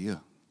his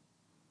idea.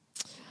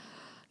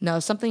 No,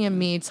 something in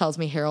me tells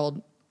me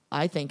Harold,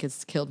 I think,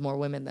 has killed more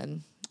women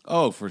than...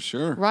 Oh, for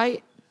sure.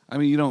 Right? I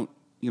mean, you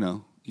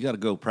got to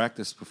go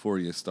practice before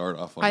you start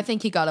off on... I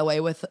think he got away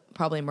with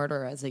probably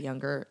murder as a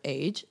younger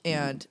age,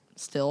 and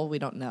still we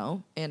don't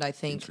know. And I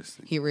think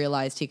he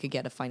realized he could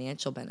get a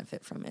financial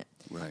benefit from it.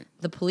 Right.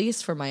 The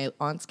police for my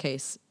aunt's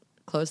case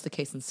closed the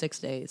case in 6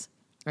 days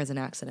as an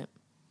accident.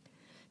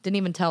 Didn't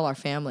even tell our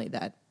family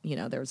that,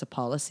 there was a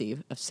policy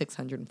of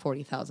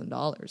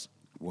 $640,000.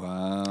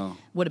 Wow.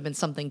 Would have been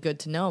something good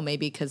to know,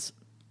 maybe because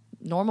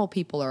normal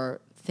people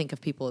think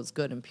of people as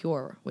good and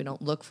pure. We don't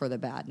look for the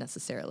bad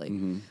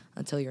necessarily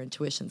until your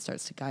intuition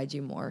starts to guide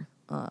you more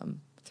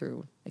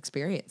through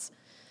experience.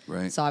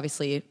 Right. So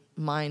obviously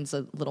mine's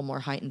a little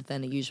more heightened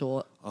than a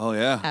usual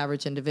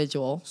average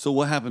individual. So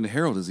what happened to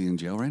Harold? Is he in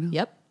jail right now?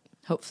 Yep.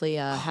 Hopefully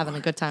having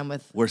a good time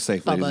with We're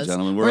safe, Bubba's. ladies and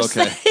gentlemen. We're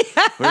okay.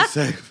 We're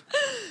safe.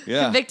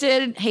 Yeah.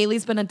 Convicted.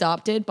 Haley's been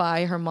adopted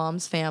by her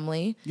mom's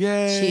family.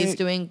 Yay. She's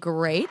doing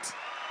great.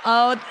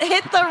 Oh,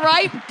 hit the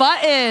right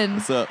button.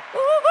 What's up?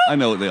 I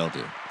know what they all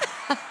do.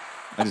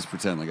 I just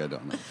pretend like I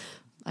don't know.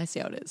 I see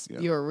how it is. Yeah.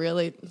 You were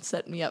really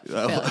setting me up for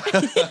failure.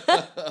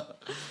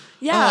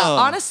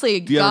 Honestly.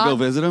 Do you ever go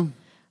visit him?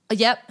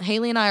 Yep.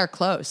 Haley and I are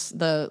close.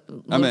 The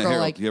little I meant girl,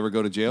 Harold. Do you ever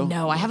go to jail?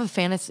 No, I have a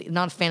fantasy.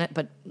 Not a fan,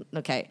 but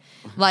okay.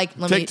 Like,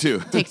 Take two.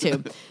 Take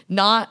two.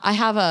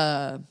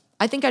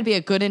 I think I'd be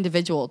a good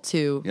individual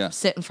to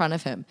sit in front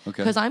of him.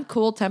 Okay. Because I'm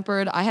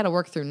cool-tempered. I had to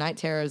work through night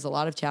terrors, a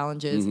lot of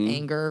challenges,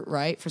 anger,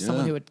 right? For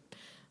someone who would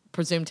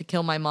presume to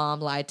kill my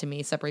mom, lied to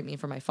me, separate me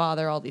from my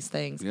father, all these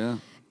things. Yeah.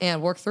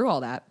 And work through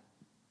all that.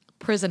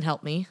 Prison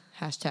helped me.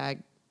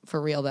 #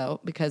 for real, though,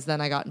 because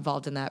then I got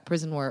involved in that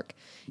prison work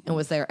and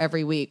was there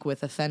every week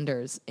with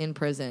offenders in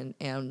prison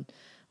and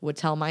would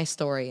tell my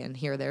story and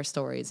hear their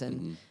stories.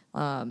 And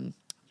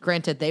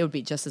granted, they would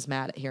be just as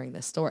mad at hearing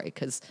this story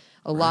because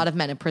a lot of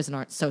men in prison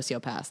aren't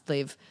sociopaths.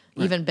 They've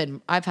even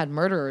been, I've had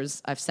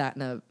murderers I've sat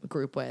in a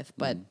group with,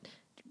 but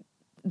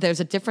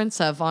there's a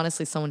difference of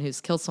honestly someone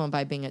who's killed someone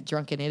by being a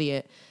drunken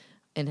idiot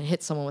and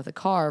hit someone with a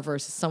car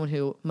versus someone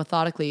who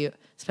methodically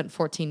spent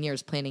 14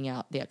 years planning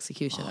out the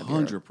execution of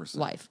your 100%.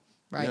 life,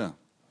 right? Yeah.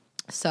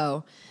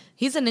 So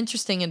he's an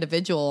interesting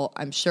individual,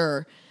 I'm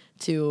sure.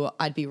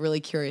 I'd be really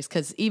curious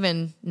because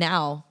even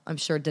now, I'm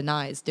sure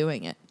denies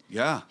doing it.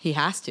 Yeah. He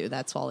has to.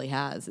 That's all he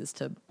has is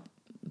to.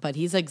 But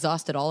he's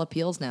exhausted all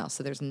appeals now,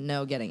 so there's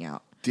no getting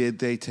out. Did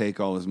they take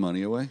all his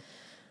money away?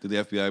 Did the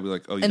FBI be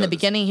like, oh, you In the got this?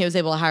 beginning, he was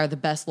able to hire the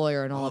best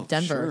lawyer in all of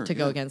Denver sure, to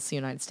go yeah. against the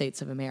United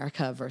States of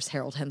America versus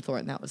Harold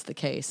Henthorne, and that was the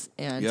case.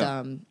 And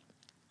Yeah.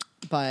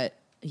 but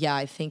yeah,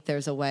 I think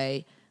there's a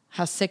way.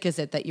 How sick is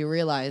it that you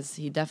realize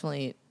he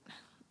definitely,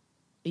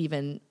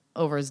 even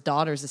over his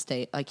daughter's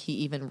estate, like he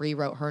even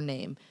rewrote her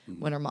name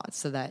when her mom,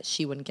 so that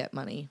she wouldn't get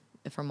money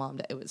if her mom,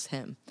 it was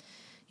him.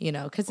 You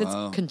know, because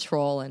Wow. it's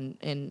control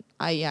you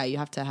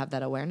have to have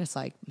that awareness.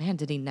 Like, man,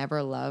 did he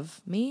never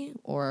love me?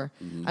 Or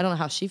I don't know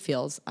how she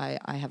feels. I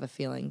have a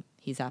feeling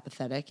he's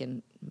apathetic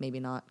and maybe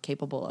not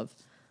capable of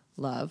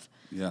love.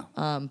 Yeah.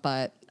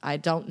 But I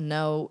don't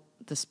know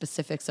the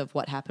specifics of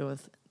what happened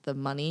with the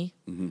money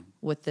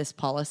with this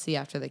policy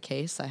after the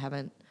case. I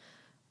haven't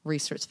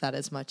researched that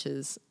as much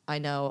as I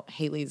know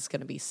Haley's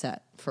going to be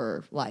set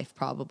for life,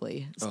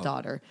 probably, his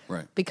daughter.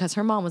 right. Because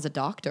her mom was a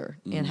doctor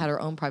and had her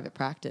own private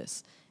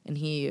practice. And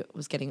he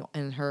was getting,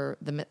 and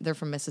they're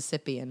from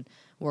Mississippi and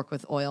work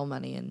with oil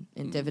money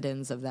and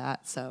dividends of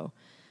that. So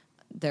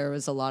there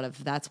was a lot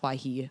of, that's why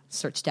he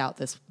searched out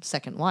this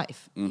second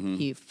wife.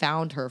 He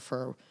found her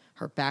for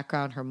her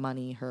background, her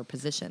money, her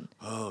position.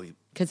 Oh,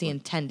 Because he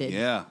intended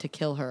Yeah. to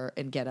kill her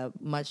and get a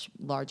much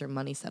larger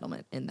money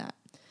settlement in that.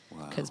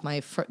 wow. Because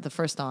the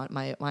first aunt,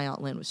 my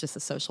Aunt Lynn, was just a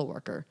social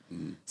worker.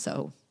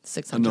 So A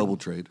 600. noble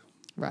trade.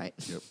 Right.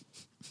 Yep.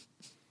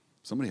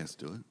 Somebody has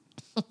to do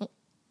it.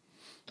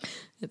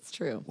 It's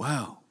true.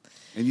 Wow.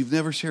 And you've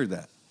never shared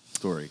that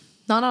story.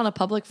 Not on a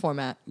public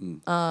format.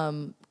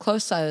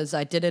 Close as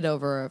I did it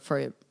over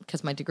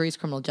because my degree is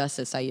criminal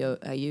justice. I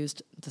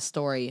used the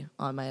story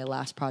on my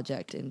last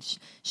project, and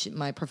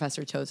my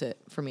professor chose it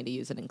for me to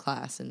use it in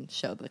class and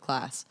show the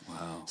class.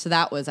 Wow. So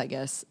that was, I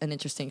guess, an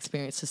interesting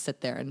experience to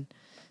sit there and,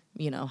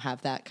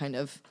 have that kind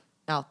of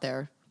out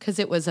there. Because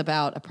it was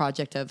about a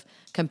project of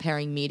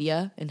comparing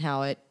media and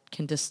how it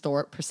can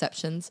distort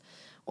perceptions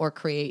or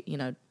create,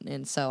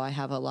 and so I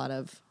have a lot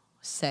of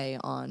say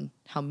on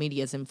how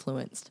media is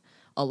influenced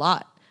a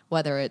lot,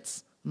 whether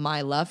it's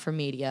my love for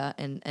media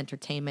and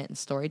entertainment and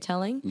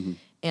storytelling.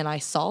 And I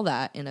saw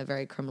that in a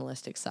very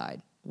criminalistic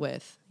side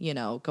with,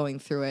 going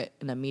through it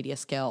in a media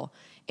scale.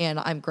 And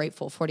I'm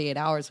grateful 48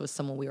 Hours was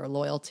someone we were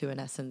loyal to, in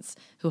essence,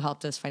 who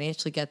helped us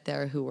financially get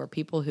there, who were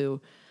people who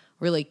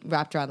really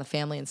wrapped around the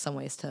family in some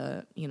ways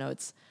to,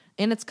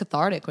 it's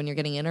cathartic when you're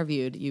getting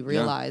interviewed. You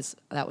realize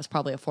that was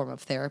probably a form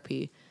of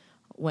therapy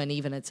when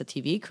even it's a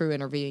TV crew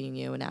interviewing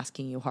you and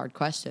asking you hard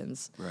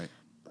questions. Right.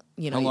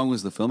 How How long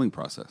was the filming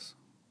process?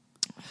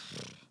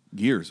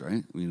 Years,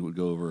 right? I mean, it would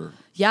go over.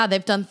 Yeah,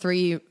 they've done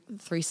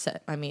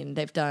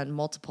they've done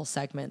multiple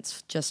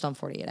segments just on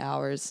 48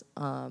 Hours.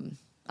 I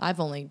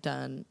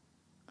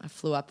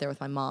flew up there with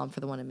my mom for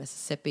the one in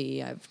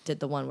Mississippi. I did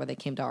the one where they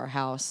came to our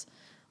house.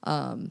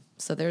 So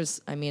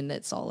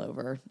it's all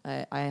over.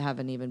 I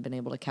haven't even been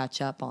able to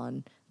catch up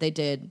on.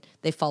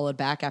 They followed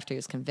back after he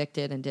was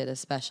convicted and did a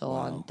special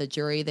on the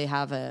jury. They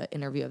have an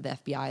interview of the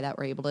FBI that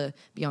we're able to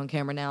be on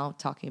camera now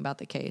talking about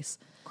the case.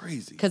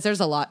 Crazy. Because there's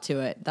a lot to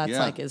it. That's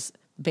Yeah. as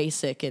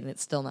basic, and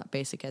it's still not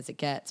basic as it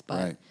gets,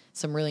 but Right.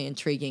 some really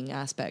intriguing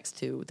aspects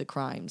to the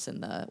crimes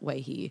and the way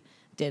he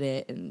did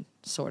it and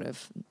sort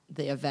of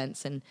the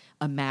events and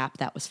a map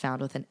that was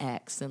found with an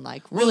X and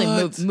like really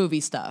What?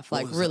 movie stuff,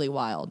 like was really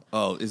wild.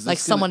 Oh, is this like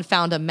gonna- someone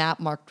found a map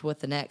marked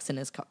with an X in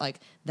his car, like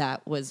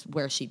that was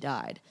where she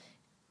died.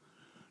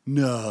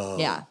 No.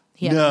 Yeah.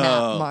 He had no. a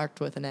map marked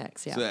with an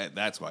X. Yeah. So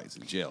that's why he's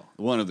in jail.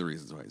 One of the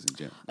reasons why he's in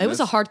jail. It was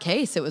a hard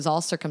case. It was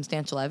all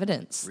circumstantial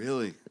evidence.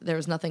 Really? There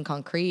was nothing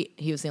concrete.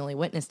 He was the only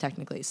witness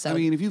technically. So I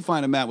mean, if you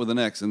find a map with an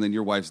X and then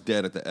your wife's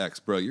dead at the X,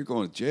 bro, you're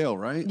going to jail,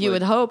 right? you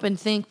would hope and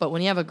think, but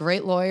when you have a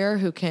great lawyer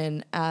who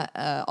can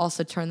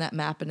also turn that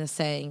map into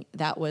saying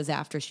that was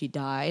after she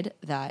died,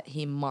 that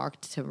he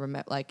marked to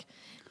remember,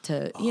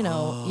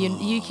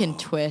 you can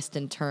twist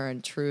and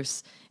turn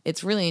truths.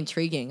 It's really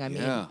intriguing. I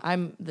mean,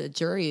 Yeah. the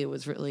jury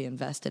was really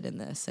invested in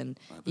this, and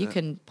you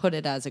can put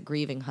it as a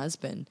grieving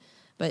husband,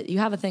 but you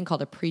have a thing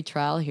called a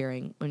pre-trial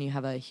hearing when you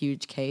have a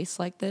huge case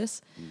like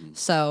this.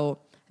 So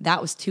that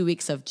was 2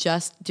 weeks of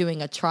just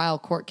doing a trial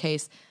court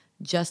case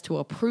just to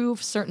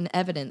approve certain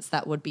evidence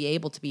that would be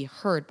able to be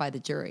heard by the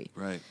jury.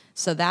 Right.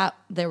 So that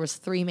there was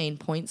 3 main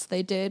points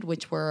they did,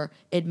 which were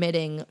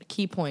admitting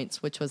key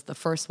points, which was the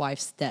first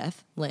wife's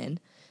death, Lynn.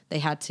 They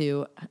had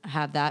to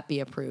have that be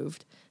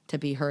approved to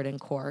be heard in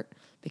court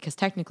because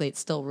technically it's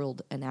still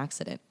ruled an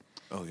accident.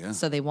 Oh, yeah.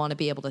 So they want to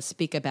be able to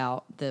speak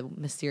about the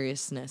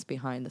mysteriousness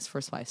behind this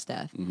first wife's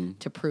death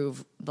to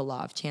prove the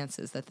law of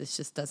chances that this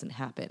just doesn't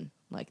happen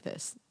like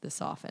this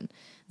often.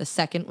 The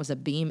second was a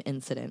beam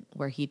incident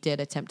where he did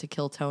attempt to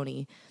kill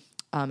Tony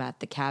at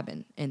the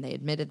cabin, and they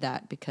admitted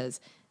that because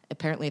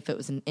apparently if it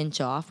was an inch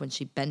off, when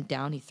she bent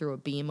down, he threw a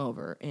beam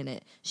over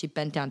and she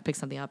bent down, picked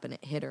something up, and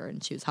it hit her,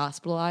 and she was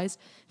hospitalized.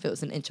 If it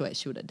was an inch away,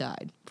 she would have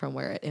died from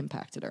where it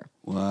impacted her.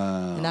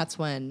 Wow. And that's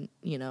when,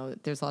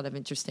 there's a lot of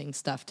interesting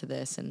stuff to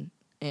this.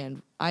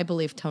 And I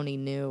believe Tony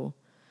knew.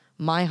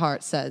 My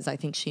heart says I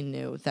think she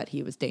knew that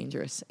he was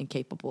dangerous and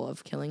capable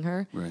of killing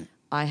her. Right.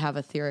 I have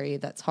a theory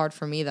that's hard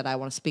for me that I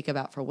want to speak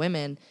about for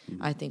women.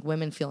 Mm-hmm. I think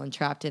women feel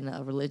entrapped in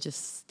a religious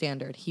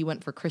standard. He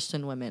went for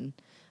Christian women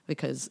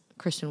because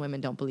Christian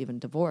women don't believe in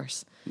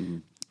divorce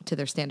to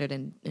their standard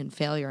in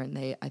failure, and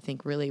they, I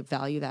think, really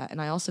value that.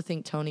 And I also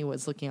think Tony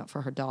was looking out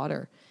for her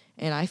daughter,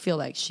 and I feel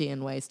like she,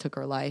 in ways, took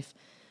her life.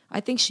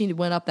 I think she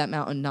went up that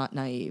mountain not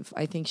naive.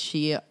 I think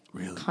she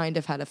kind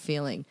of had a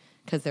feeling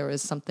because there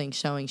was something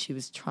showing she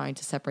was trying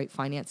to separate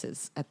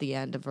finances at the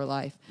end of her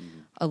life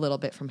a little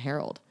bit from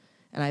Harold.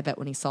 And I bet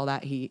when he saw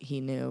that,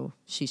 he knew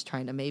she's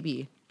trying to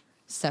maybe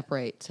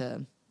separate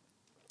to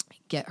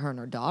get her and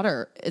her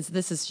daughter.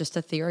 This is just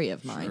a theory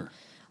of mine. Sure.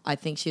 I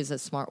think she's a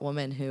smart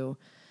woman who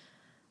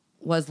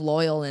was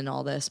loyal in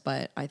all this,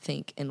 but I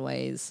think in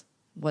ways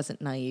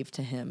wasn't naive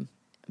to him,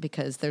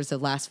 because there's the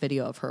last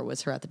video of her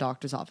was her at the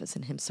doctor's office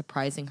and him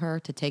surprising her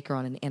to take her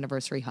on an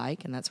anniversary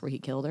hike, and that's where he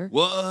killed her.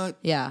 What?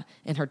 Yeah,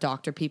 and her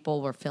doctor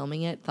people were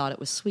filming it, thought it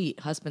was sweet.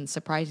 Husband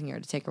surprising her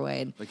to take her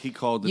away. And Like he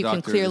called the you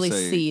doctor can clearly to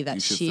say, see that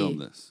you should she film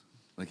this.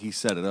 Like he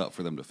set it up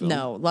for them to film.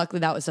 No, luckily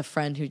that was a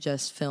friend who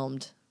just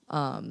filmed.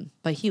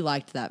 But he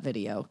liked that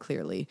video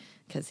clearly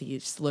because he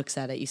just looks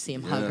at it. You see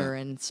him hug her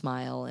and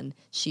smile, and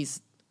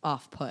she's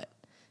off put.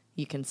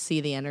 You can see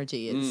the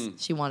energy.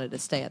 She wanted to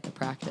stay at the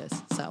practice.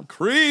 So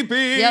Creepy.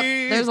 Yep,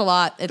 there's a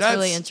lot. It's That's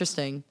really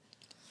interesting.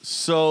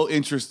 So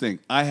interesting.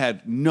 I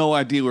had no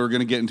idea we were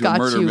going to get into Got a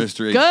murder you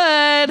mystery.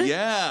 good.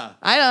 Yeah.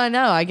 I don't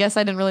know. I guess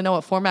I didn't really know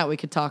what format we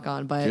could talk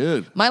on, but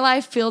Good. my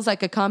life feels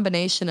like a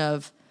combination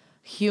of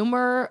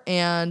humor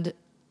and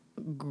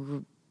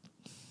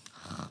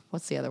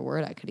what's the other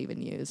word I could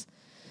even use?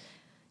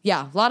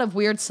 Yeah, a lot of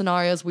weird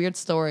scenarios, weird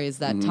stories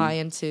that tie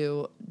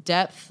into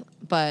depth,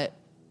 but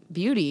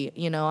beauty.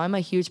 I'm a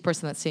huge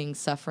person that's seeing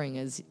suffering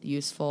as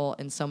useful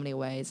in so many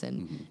ways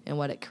and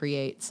what it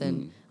creates.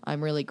 And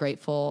I'm really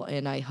grateful,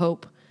 and I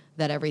hope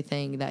that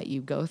everything that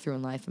you go through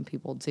in life and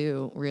people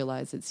do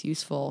realize it's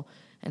useful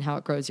and how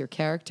it grows your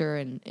character.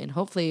 And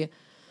hopefully,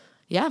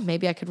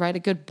 maybe I could write a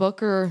good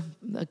book or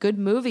a good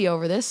movie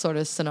over this sort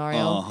of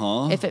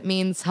scenario if it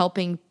means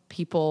helping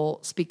people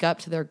speak up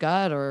to their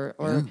gut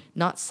or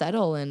not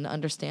settle and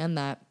understand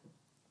that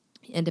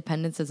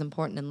independence is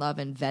important in love,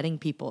 and vetting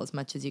people as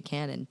much as you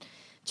can, and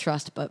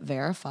trust but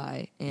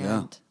verify,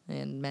 and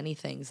many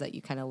things that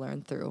you kind of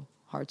learn through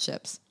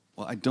hardships.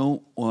 Well, I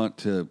don't want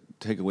to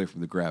take away from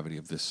the gravity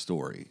of this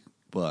story,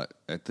 but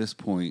at this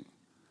point,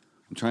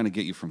 I'm trying to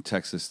get you from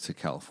Texas to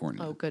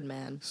California. Oh, good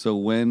man. So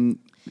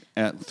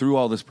through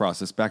all this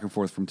process, back and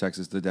forth from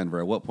Texas to Denver,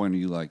 at what point are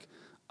you like,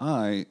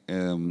 I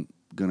am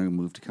going to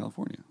move to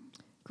California?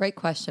 Great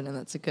question, and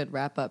that's a good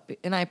wrap up.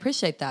 And I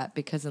appreciate that,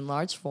 because in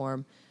large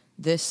form,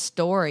 this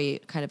story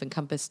kind of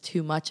encompassed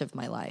too much of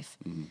my life.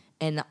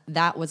 And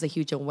that was a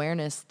huge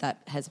awareness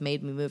that has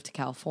made me move to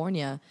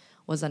California,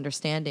 was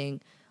understanding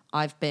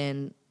I've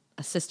been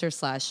a sister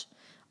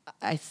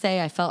 / I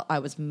felt I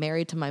was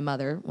married to my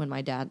mother when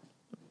my dad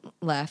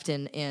left,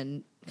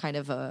 and kind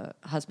of a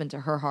husband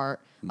to her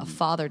heart, a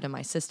father to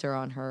my sister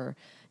on her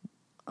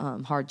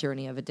hard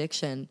journey of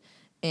addiction.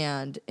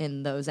 And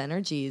in those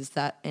energies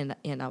and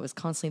I was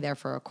constantly there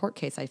for a court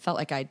case, I felt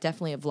like I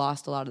definitely have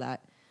lost a lot of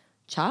that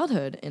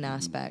childhood in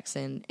aspects.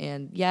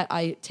 And yet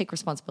I take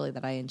responsibility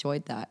that I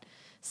enjoyed that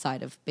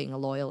side of being a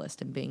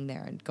loyalist and being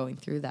there and going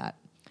through that.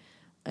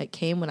 It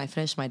came when I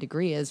finished my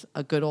degree as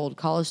a good old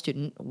college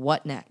student.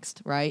 What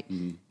next, right?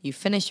 You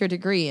finish your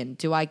degree, and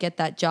do I get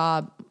that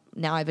job?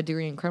 Now I have a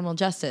degree in criminal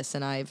justice,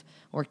 and I've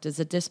worked as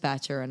a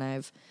dispatcher, and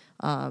I've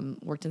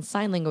worked in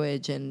sign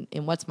language, and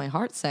what's my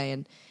heart say?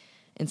 And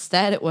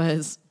instead it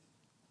was,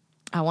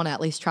 I want to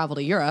at least travel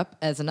to Europe,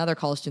 as another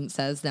college student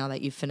says, now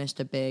that you've finished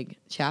a big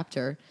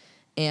chapter.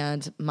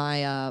 And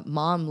my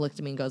mom looked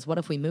at me and goes, what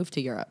if we moved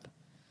to Europe?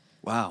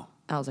 Wow.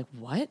 I was like,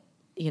 what?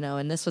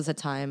 And this was a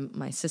time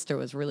my sister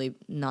was really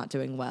not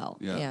doing well.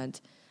 Yeah. And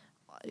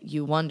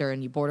you wonder,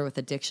 and you border with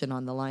addiction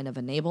on the line of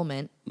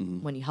enablement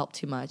when you help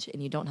too much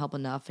and you don't help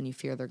enough and you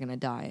fear they're going to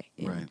die.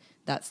 And Right.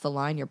 that's the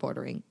line you're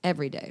bordering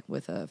every day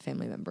with a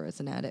family member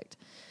as an addict,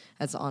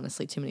 as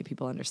honestly too many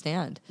people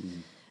understand.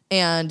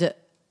 And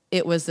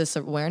it was this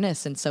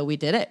awareness, and so we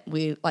did it.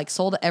 We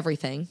sold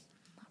everything.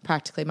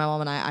 Practically, my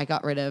mom and I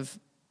got rid of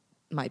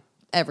my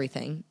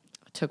everything.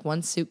 Took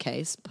one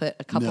suitcase, put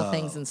a couple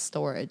things in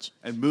storage.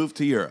 And moved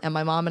to Europe. And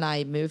my mom and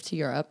I moved to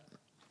Europe,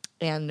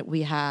 and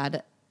we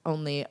had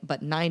only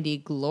but 90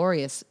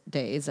 glorious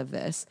days of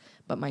this,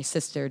 but my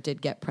sister did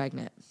get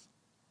pregnant.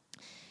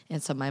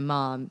 And so my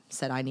mom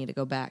said, I need to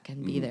go back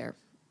and be there.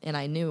 And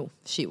I knew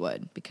she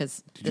would,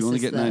 because Did you only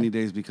get 90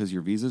 days because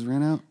your visas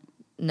ran out?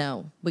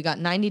 No, we got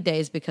 90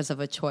 days because of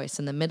a choice.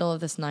 In the middle of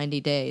this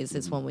 90 days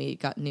is when we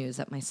got news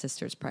that my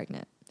sister's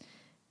pregnant.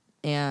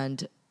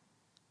 And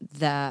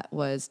that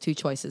was two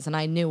choices. And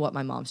I knew what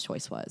my mom's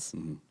choice was.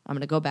 I'm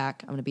going to go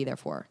back. I'm going to be there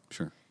for her.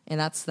 Sure. And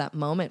that's that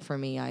moment for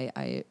me.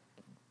 I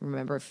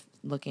remember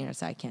looking at her and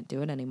saying, I can't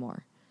do it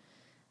anymore.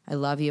 I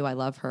love you. I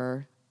love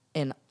her.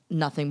 And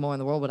nothing more in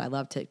the world would I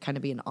love to kind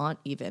of be an aunt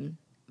even.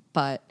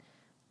 But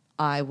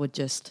I would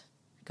just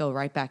go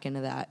right back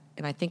into that.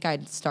 And I think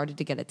I'd started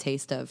to get a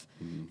taste of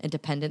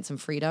independence and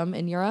freedom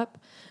in Europe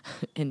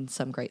in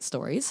some great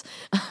stories.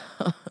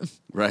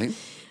 Right.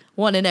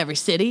 One in every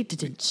city.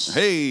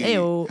 Hey,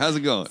 Hey-o. how's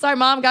it going? Sorry,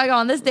 Mom, gotta go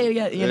on this day to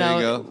get, There you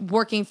go.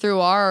 working through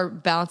our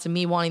balance and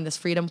me wanting this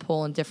freedom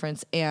pool and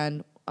difference.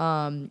 And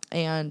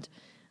I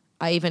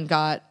even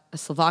got a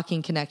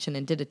Slovakian connection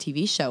and did a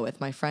TV show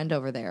with my friend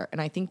over there. And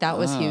I think that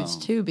was huge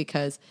too,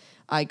 because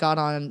I got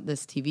on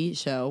this TV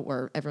show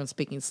where everyone's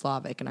speaking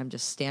Slavic and I'm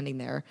just standing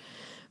there.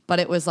 But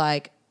it was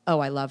like, oh,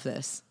 I love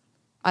this.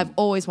 I've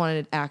always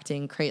wanted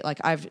acting,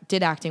 I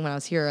did acting when I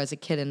was here as a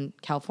kid in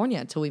California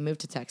until we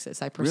moved to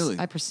Texas. I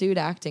pursued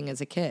acting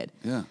as a kid.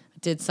 Yeah.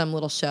 Did some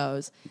little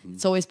shows.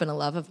 It's always been a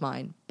love of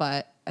mine.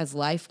 But as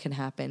life can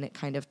happen, it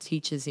kind of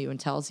teaches you and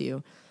tells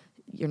you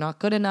you're not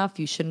good enough.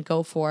 You shouldn't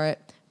go for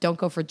it. Don't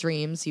go for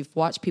dreams. You've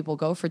watched people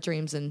go for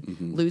dreams and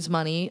lose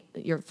money.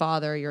 Your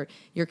father,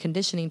 your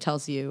conditioning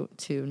tells you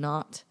to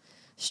not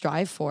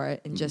strive for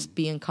it and just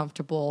be in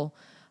comfortable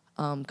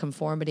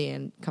conformity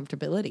and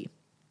comfortability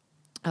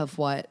of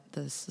what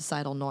the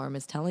societal norm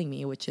is telling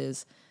me, which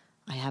is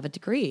I have a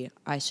degree.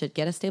 I should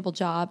get a stable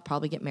job,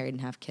 probably get married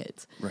and have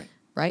kids. Right.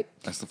 Right?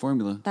 That's the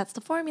formula. That's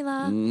the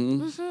formula.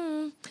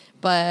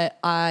 But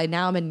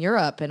now I'm in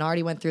Europe and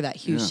already went through that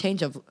huge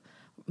change of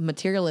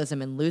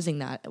materialism and losing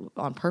that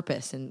on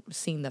purpose and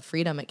seeing the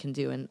freedom it can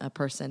do in a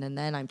person. And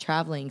then I'm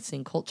traveling,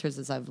 seeing cultures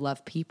as I've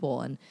loved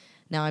people. And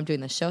now I'm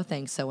doing the show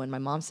thing. So when my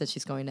mom said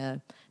she's going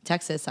to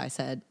Texas, I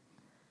said,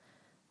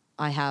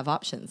 I have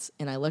options.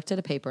 And I looked at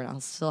a paper, and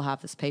I'll still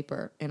have this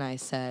paper. And I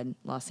said,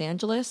 Los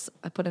Angeles,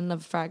 I put in a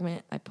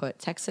fragment. I put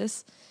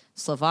Texas,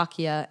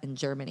 Slovakia, and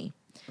Germany.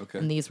 Okay.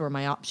 And these were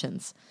my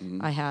options.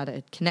 I had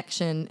a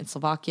connection in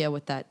Slovakia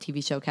with that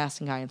TV show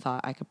casting guy and thought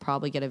I could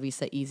probably get a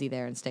visa easy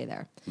there and stay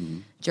there.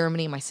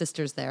 Germany, my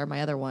sister's there,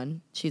 my other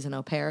one. She's an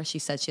au pair. She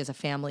said she has a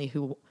family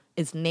who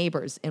is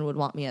neighbors and would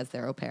want me as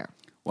their au pair.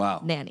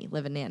 Wow. Nanny,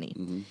 live-in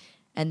nanny.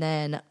 And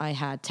then I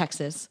had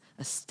Texas,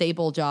 a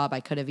stable job I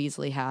could have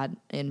easily had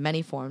in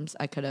many forms.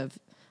 I could have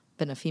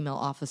been a female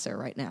officer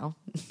right now,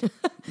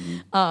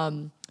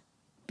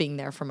 being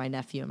there for my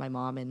nephew and my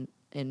mom.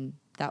 And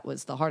that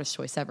was the hardest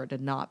choice ever, to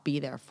not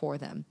be there for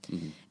them.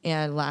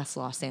 And last,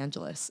 Los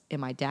Angeles. And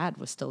my dad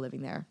was still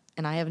living there.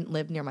 And I haven't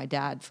lived near my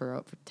dad for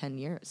over 10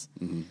 years.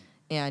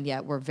 And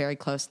yet we're very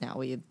close now.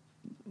 We're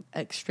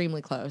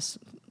extremely close.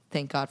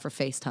 Thank God for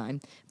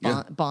FaceTime.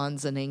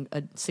 Bonds and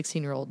a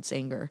 16-year-old's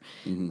anger.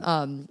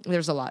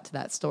 There's a lot to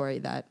that story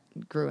that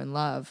grew in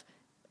love.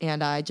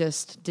 And I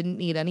just didn't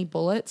need any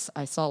bullets.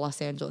 I saw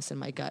Los Angeles and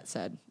my gut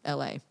said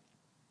L.A.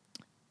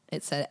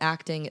 It said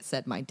acting. It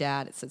said my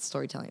dad. It said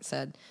storytelling. It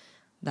said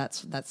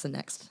that's the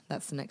next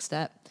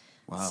step.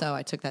 Wow. So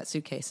I took that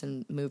suitcase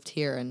and moved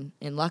here. And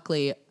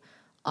luckily,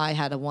 I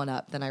had a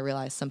one-up. Then I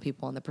realized some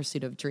people on the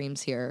pursuit of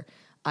dreams here,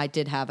 I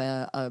did have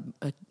a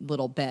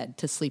little bed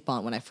to sleep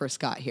on when I first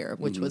got here,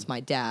 which was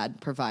my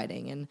dad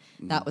providing. And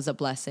that was a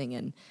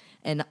blessing.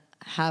 And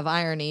have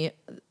irony,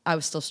 I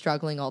was still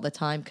struggling all the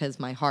time because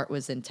my heart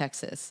was in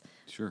Texas.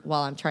 Sure.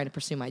 While I'm trying to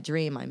pursue my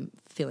dream, I'm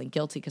feeling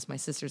guilty because my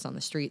sister's on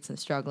the streets and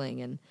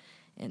struggling.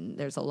 And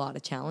there's a lot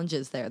of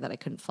challenges there that I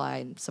couldn't fly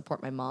and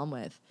support my mom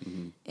with.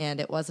 And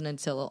it wasn't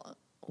until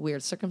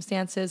weird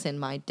circumstances and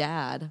my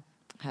dad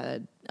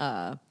had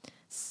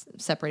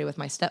separated with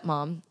my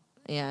stepmom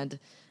and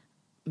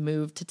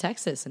moved to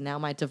Texas. And now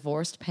my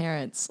divorced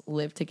parents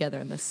live together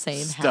in the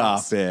same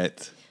house. Stop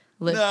it.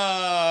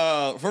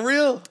 No. For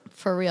real?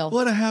 For real.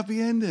 What a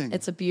happy ending.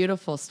 It's a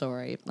beautiful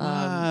story.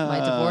 Wow. My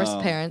divorced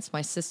parents,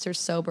 my sister's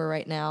sober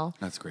right now.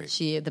 That's great.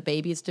 The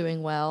baby's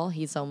doing well.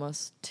 He's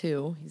almost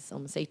 2. He's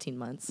almost 18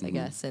 months, I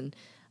guess. And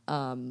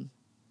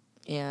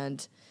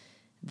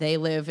they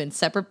live in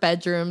separate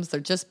bedrooms.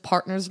 They're just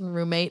partners and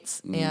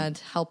roommates and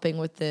helping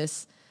with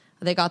this.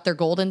 They got their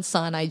golden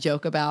son, I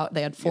joke about.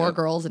 They had 4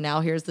 girls, and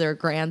now here's their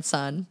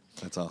grandson.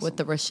 That's awesome. With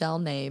the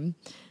Rishell name.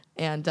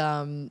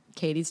 And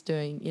Katie's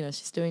doing,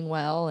 she's doing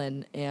well.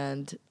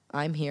 And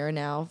I'm here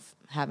now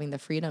having the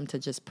freedom to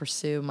just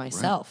pursue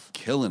myself.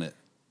 Right. Killing it.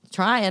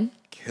 Trying.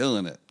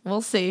 Killing it.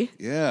 We'll see.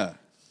 Yeah.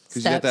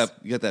 Because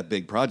you got that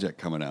big project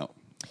coming out.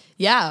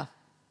 Yeah.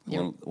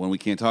 One we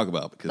can't talk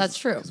about because That's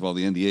true. Because of all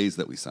the NDAs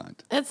that we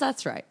signed. That's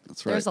right.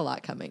 That's right. There's a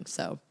lot coming.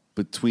 So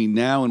between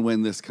now and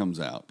when this comes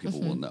out, people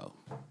will know.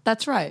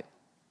 That's right.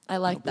 I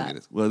like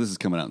that. Well, this is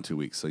coming out in 2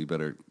 weeks, so you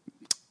better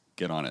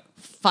get on it.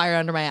 Fire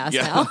under my ass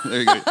now. There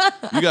you go.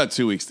 You got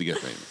 2 weeks to get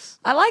famous.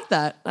 I like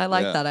that. I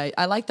like that.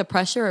 I like the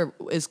pressure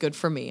is good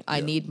for me.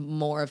 I need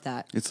more of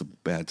that. It's a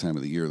bad time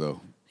of the year,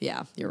 though.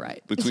 Yeah, you're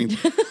right. Between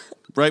 2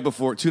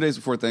 days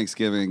before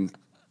Thanksgiving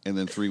and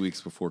then 3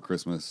 weeks before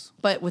Christmas.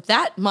 But with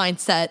that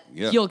mindset,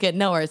 you'll get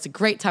nowhere. It's a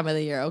great time of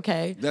the year,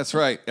 okay? That's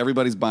right.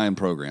 Everybody's buying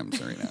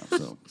programs right now.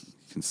 So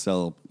can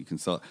sell. You can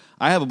sell.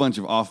 I have a bunch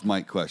of off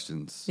mic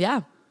questions.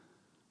 Yeah.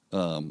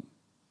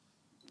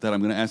 That I'm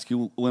going to ask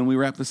you when we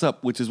wrap this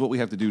up, which is what we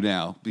have to do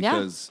now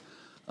because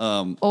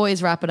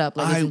Always wrap it up,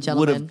 ladies I and would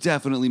gentlemen. have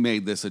definitely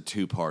made this a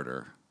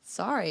 2-parter.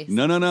 Sorry.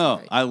 No.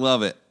 Sorry. I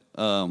love it.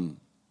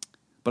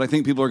 But I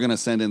think people are going to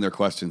send in their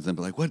questions and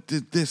be like, "What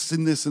did this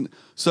and this and?"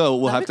 So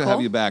we'll That'd have be to have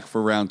cool. you back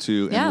for round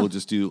 2, and Yeah. we'll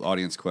just do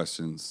audience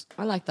questions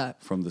I like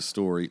that. from the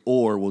story,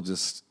 or we'll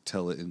just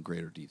tell it in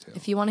greater detail.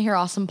 If you want to hear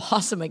Awesome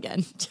Possum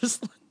again,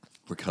 just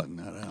We're cutting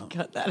that out.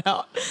 cut that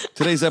out.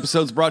 Today's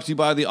episode is brought to you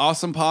by The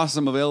Awesome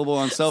Possum, available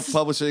on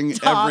self-publishing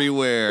Stop.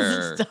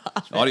 everywhere.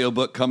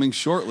 Audiobook coming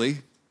shortly.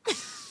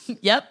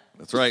 Yep.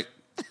 That's right.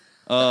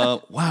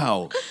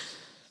 Wow.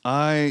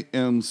 I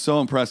am so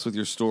impressed with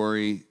your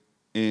story,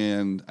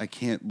 and I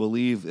can't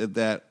believe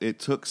that it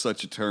took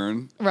such a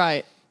turn.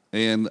 Right.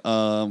 And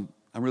I'm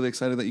really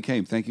excited that you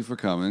came. Thank you for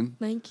coming.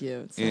 Thank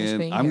you. It's nice And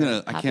being I'm here.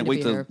 gonna. I Happy can't wait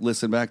be to here.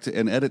 listen back to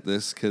and edit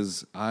this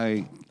because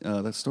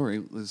that story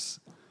was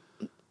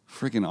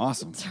freaking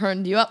awesome.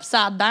 Turned you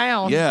upside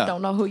down. Yeah.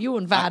 Don't know who you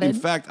invited. In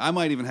fact, I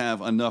might even have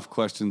enough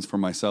questions for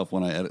myself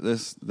when I edit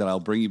this that I'll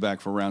bring you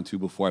back for round 2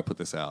 before I put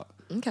this out.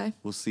 Okay.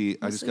 We'll see.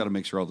 I just see. got to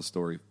make sure all the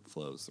story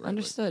flows. The right way.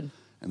 Understood.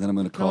 And then I'm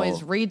going to Can call.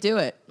 always redo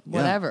it. Yeah,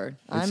 Whatever.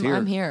 it's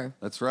I'm here.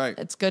 That's right.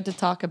 It's good to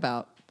talk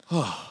about.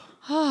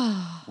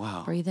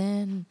 Wow. Breathe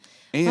in.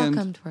 And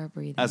Welcome to our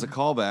breathing. As a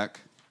callback,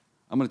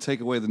 I'm going to take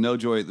away the no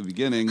joy at the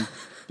beginning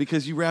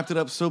because you wrapped it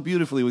up so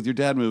beautifully with your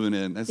dad moving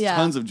in. There's Yeah.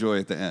 tons of joy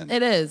at the end.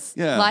 It is.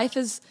 Yeah. Life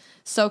is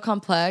so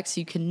complex.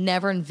 You can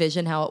never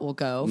envision how it will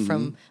go Mm-hmm.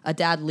 from a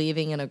dad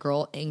leaving and a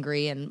girl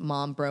angry and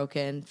mom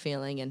broken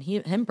feeling and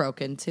him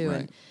broken too. Right.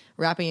 And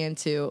wrapping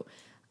into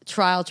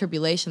trial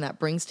tribulation that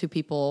brings two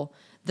people.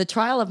 The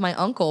trial of my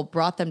uncle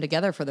brought them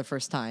together for the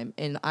first time.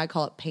 And I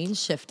call it pain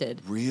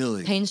shifted.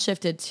 Really? Pain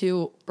shifted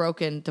two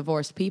broken,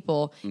 divorced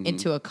people Mm-hmm.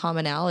 into a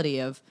commonality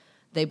of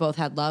they both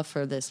had love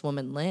for this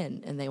woman,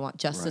 Lynn, and they want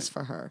justice Right.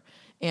 for her.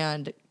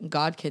 And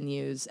God can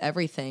use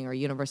everything or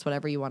universe,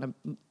 whatever you want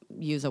to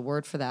use a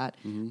word for that.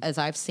 Mm-hmm. As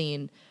I've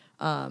seen,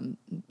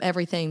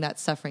 everything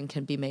that's suffering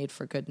can be made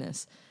for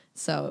goodness.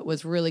 So it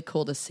was really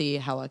cool to see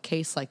how a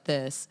case like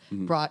this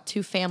Mm-hmm. brought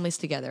two families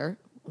together,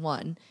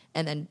 one,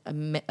 and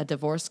then a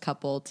divorced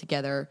couple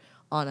together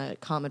on a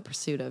common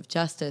pursuit of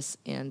justice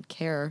and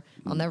care.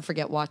 I'll never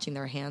forget watching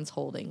their hands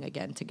holding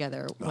again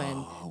together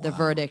when the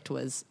verdict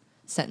was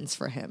sentence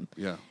for him.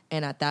 Yeah.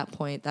 And at that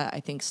point, that I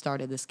think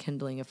started this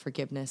kindling of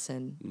forgiveness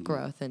and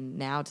growth. And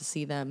now to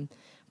see them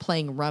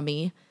playing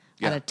rummy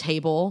at Yeah. a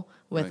table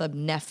with Right. a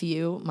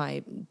nephew,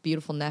 my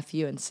beautiful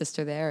nephew and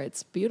sister there,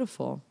 it's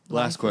beautiful.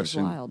 Last Life is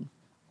question. wild.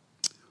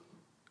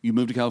 You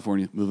moved to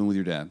California, moving with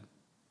your dad.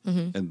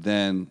 Mm-hmm. And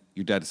then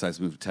your dad decides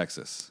to move to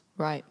Texas.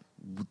 Right.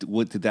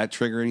 What did that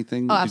trigger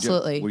anything? Oh, Did you-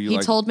 absolutely. were you He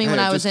like, told me "Hey, when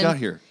I just was in got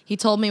here." He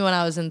told me when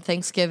I was in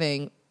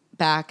Thanksgiving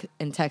back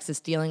in Texas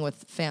dealing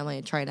with family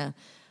and trying to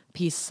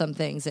piece some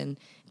things and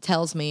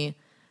tells me,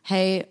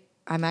 "Hey,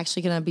 I'm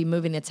actually going to be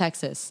moving to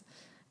Texas."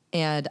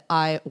 And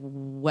I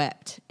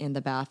wept in the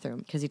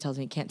bathroom because he tells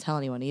me he can't tell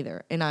anyone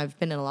either. And I've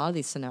been in a lot of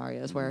these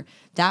scenarios where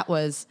that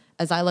was,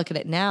 as I look at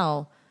it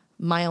now,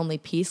 my only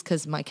piece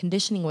because my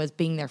conditioning was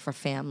being there for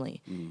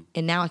family.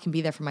 And now I can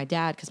be there for my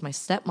dad because my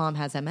stepmom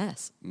has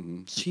MS.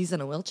 She's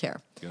in a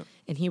wheelchair. Yep.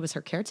 And he was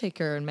her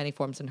caretaker in many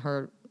forms and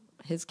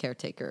his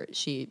caretaker.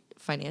 She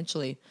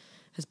financially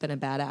has been a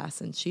badass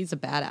and she's a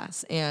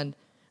badass. And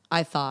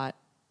I thought,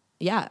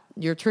 yeah,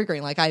 you're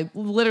triggering. Like I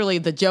literally,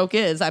 the joke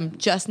is I'm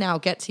just now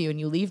get to you and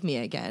you leave me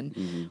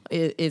again.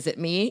 Is it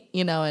me?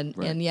 You know,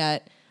 Right. and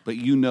yet, But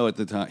you know at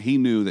the time, he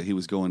knew that he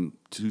was going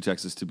to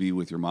Texas to be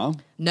with your mom?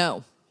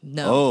 no.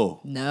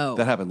 Oh. No.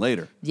 That happened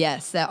later.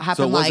 Yes, that happened.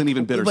 So it wasn't like,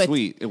 even with-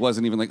 bittersweet. It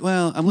wasn't even like,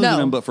 well, I'm losing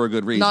him, but for a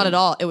good reason. Not at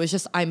all. It was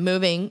just I'm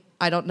moving.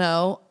 I don't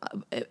know,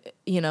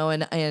 you know,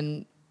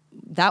 and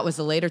that was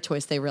the later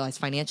choice. They realized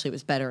financially it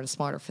was better and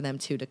smarter for them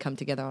two to come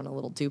together on a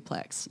little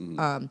duplex.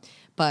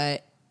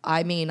 But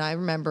I mean, I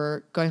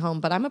remember going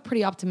home. But I'm a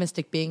pretty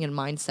optimistic being in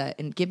mindset,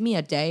 and give me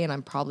a day, and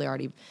I'm probably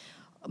already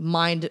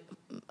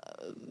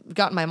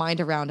gotten my mind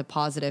around a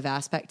positive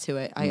aspect to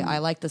it. I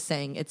like the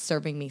saying, "It's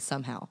serving me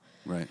somehow."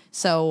 Right.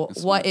 So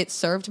That's what smart. it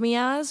served me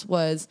as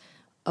was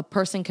a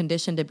person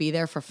conditioned to be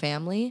there for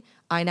family.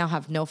 I now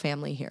have no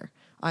family here.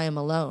 I am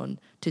alone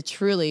to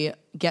truly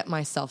get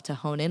myself to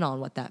hone in on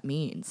what that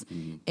means.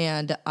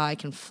 And I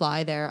can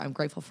fly there. I'm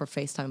grateful for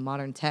FaceTime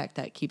modern tech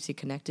that keeps you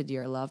connected to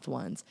your loved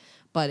ones.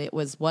 But it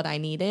was what I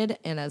needed.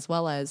 And as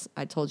well as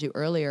I told you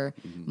earlier,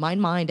 my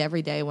mind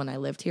every day when I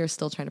lived here,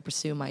 still trying to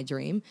pursue my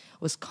dream,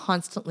 was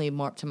constantly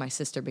more up to my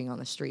sister being on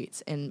the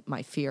streets and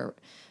my fear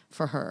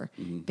for her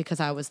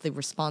because I was the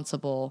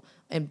responsible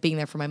and being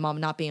there for my mom,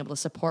 not being able to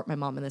support my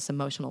mom in this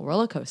emotional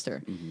roller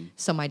coaster.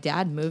 So my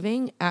dad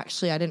moving,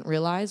 actually, I didn't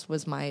realize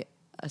was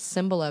a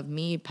symbol of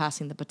me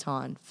passing the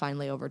baton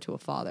finally over to a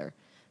father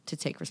to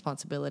take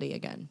responsibility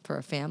again for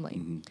a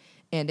family.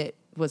 And it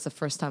was the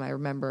first time I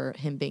remember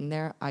him being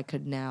there. I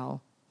could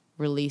now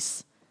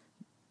release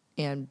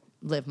and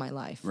live my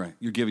life. Right.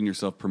 You're giving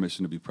yourself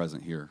permission to be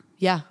present here.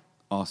 Yeah.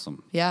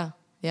 Awesome. Yeah.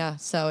 Yeah.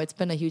 So it's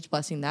been a huge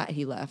blessing that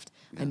he left.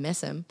 I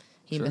miss him.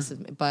 He misses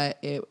me. But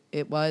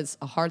it was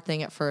a hard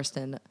thing at first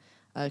and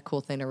a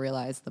cool thing to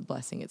realize the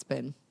blessing it's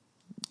been.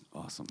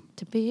 Awesome.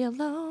 To be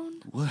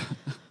alone,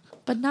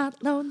 but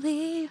not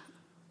lonely.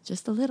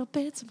 Just a little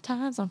bit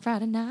sometimes on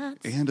Friday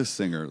nights. And a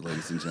singer,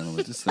 ladies and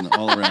gentlemen. Just an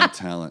all-around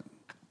talent.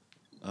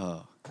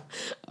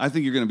 I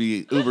think you're going to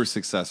be uber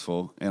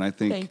successful. And I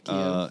think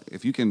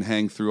if you can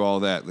hang through all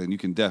that, then you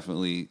can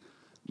definitely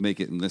make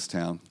it in this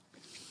town.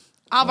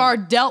 I've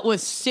already dealt with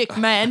sick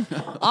men.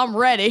 I'm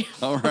ready.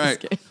 All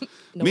right.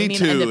 No, me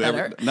too.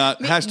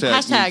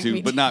 Hashtag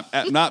Me too, but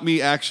not me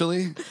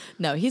actually.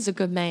 No, he's a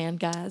good man,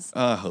 guys.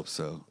 I hope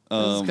so.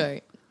 That's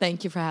great.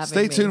 Thank you for having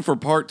Stay me. tuned for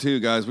part 2,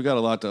 guys. We got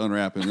a lot to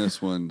unwrap in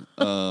this one.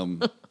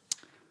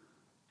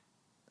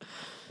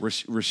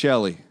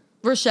 Rishell.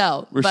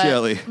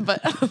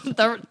 But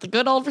the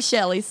good old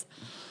Rishellies.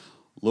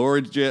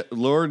 Lord Joy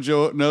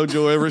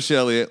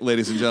Rishell,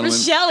 ladies and gentlemen.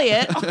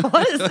 Rishell,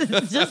 what is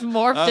this just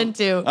morphed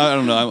into? I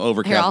don't know. I'm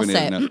over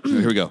caffeinated.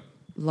 Here we go.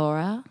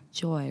 Laura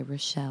Joy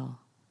Rishell.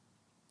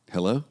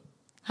 Hello?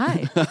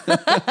 Hi.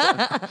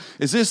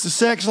 Is this the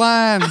sex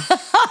line?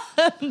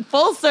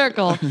 Full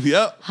circle.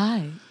 Yep.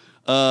 Hi.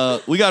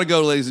 We got to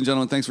go, ladies and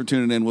gentlemen. Thanks for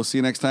tuning in. We'll see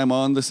you next time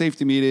on The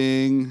Safety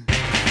Meeting.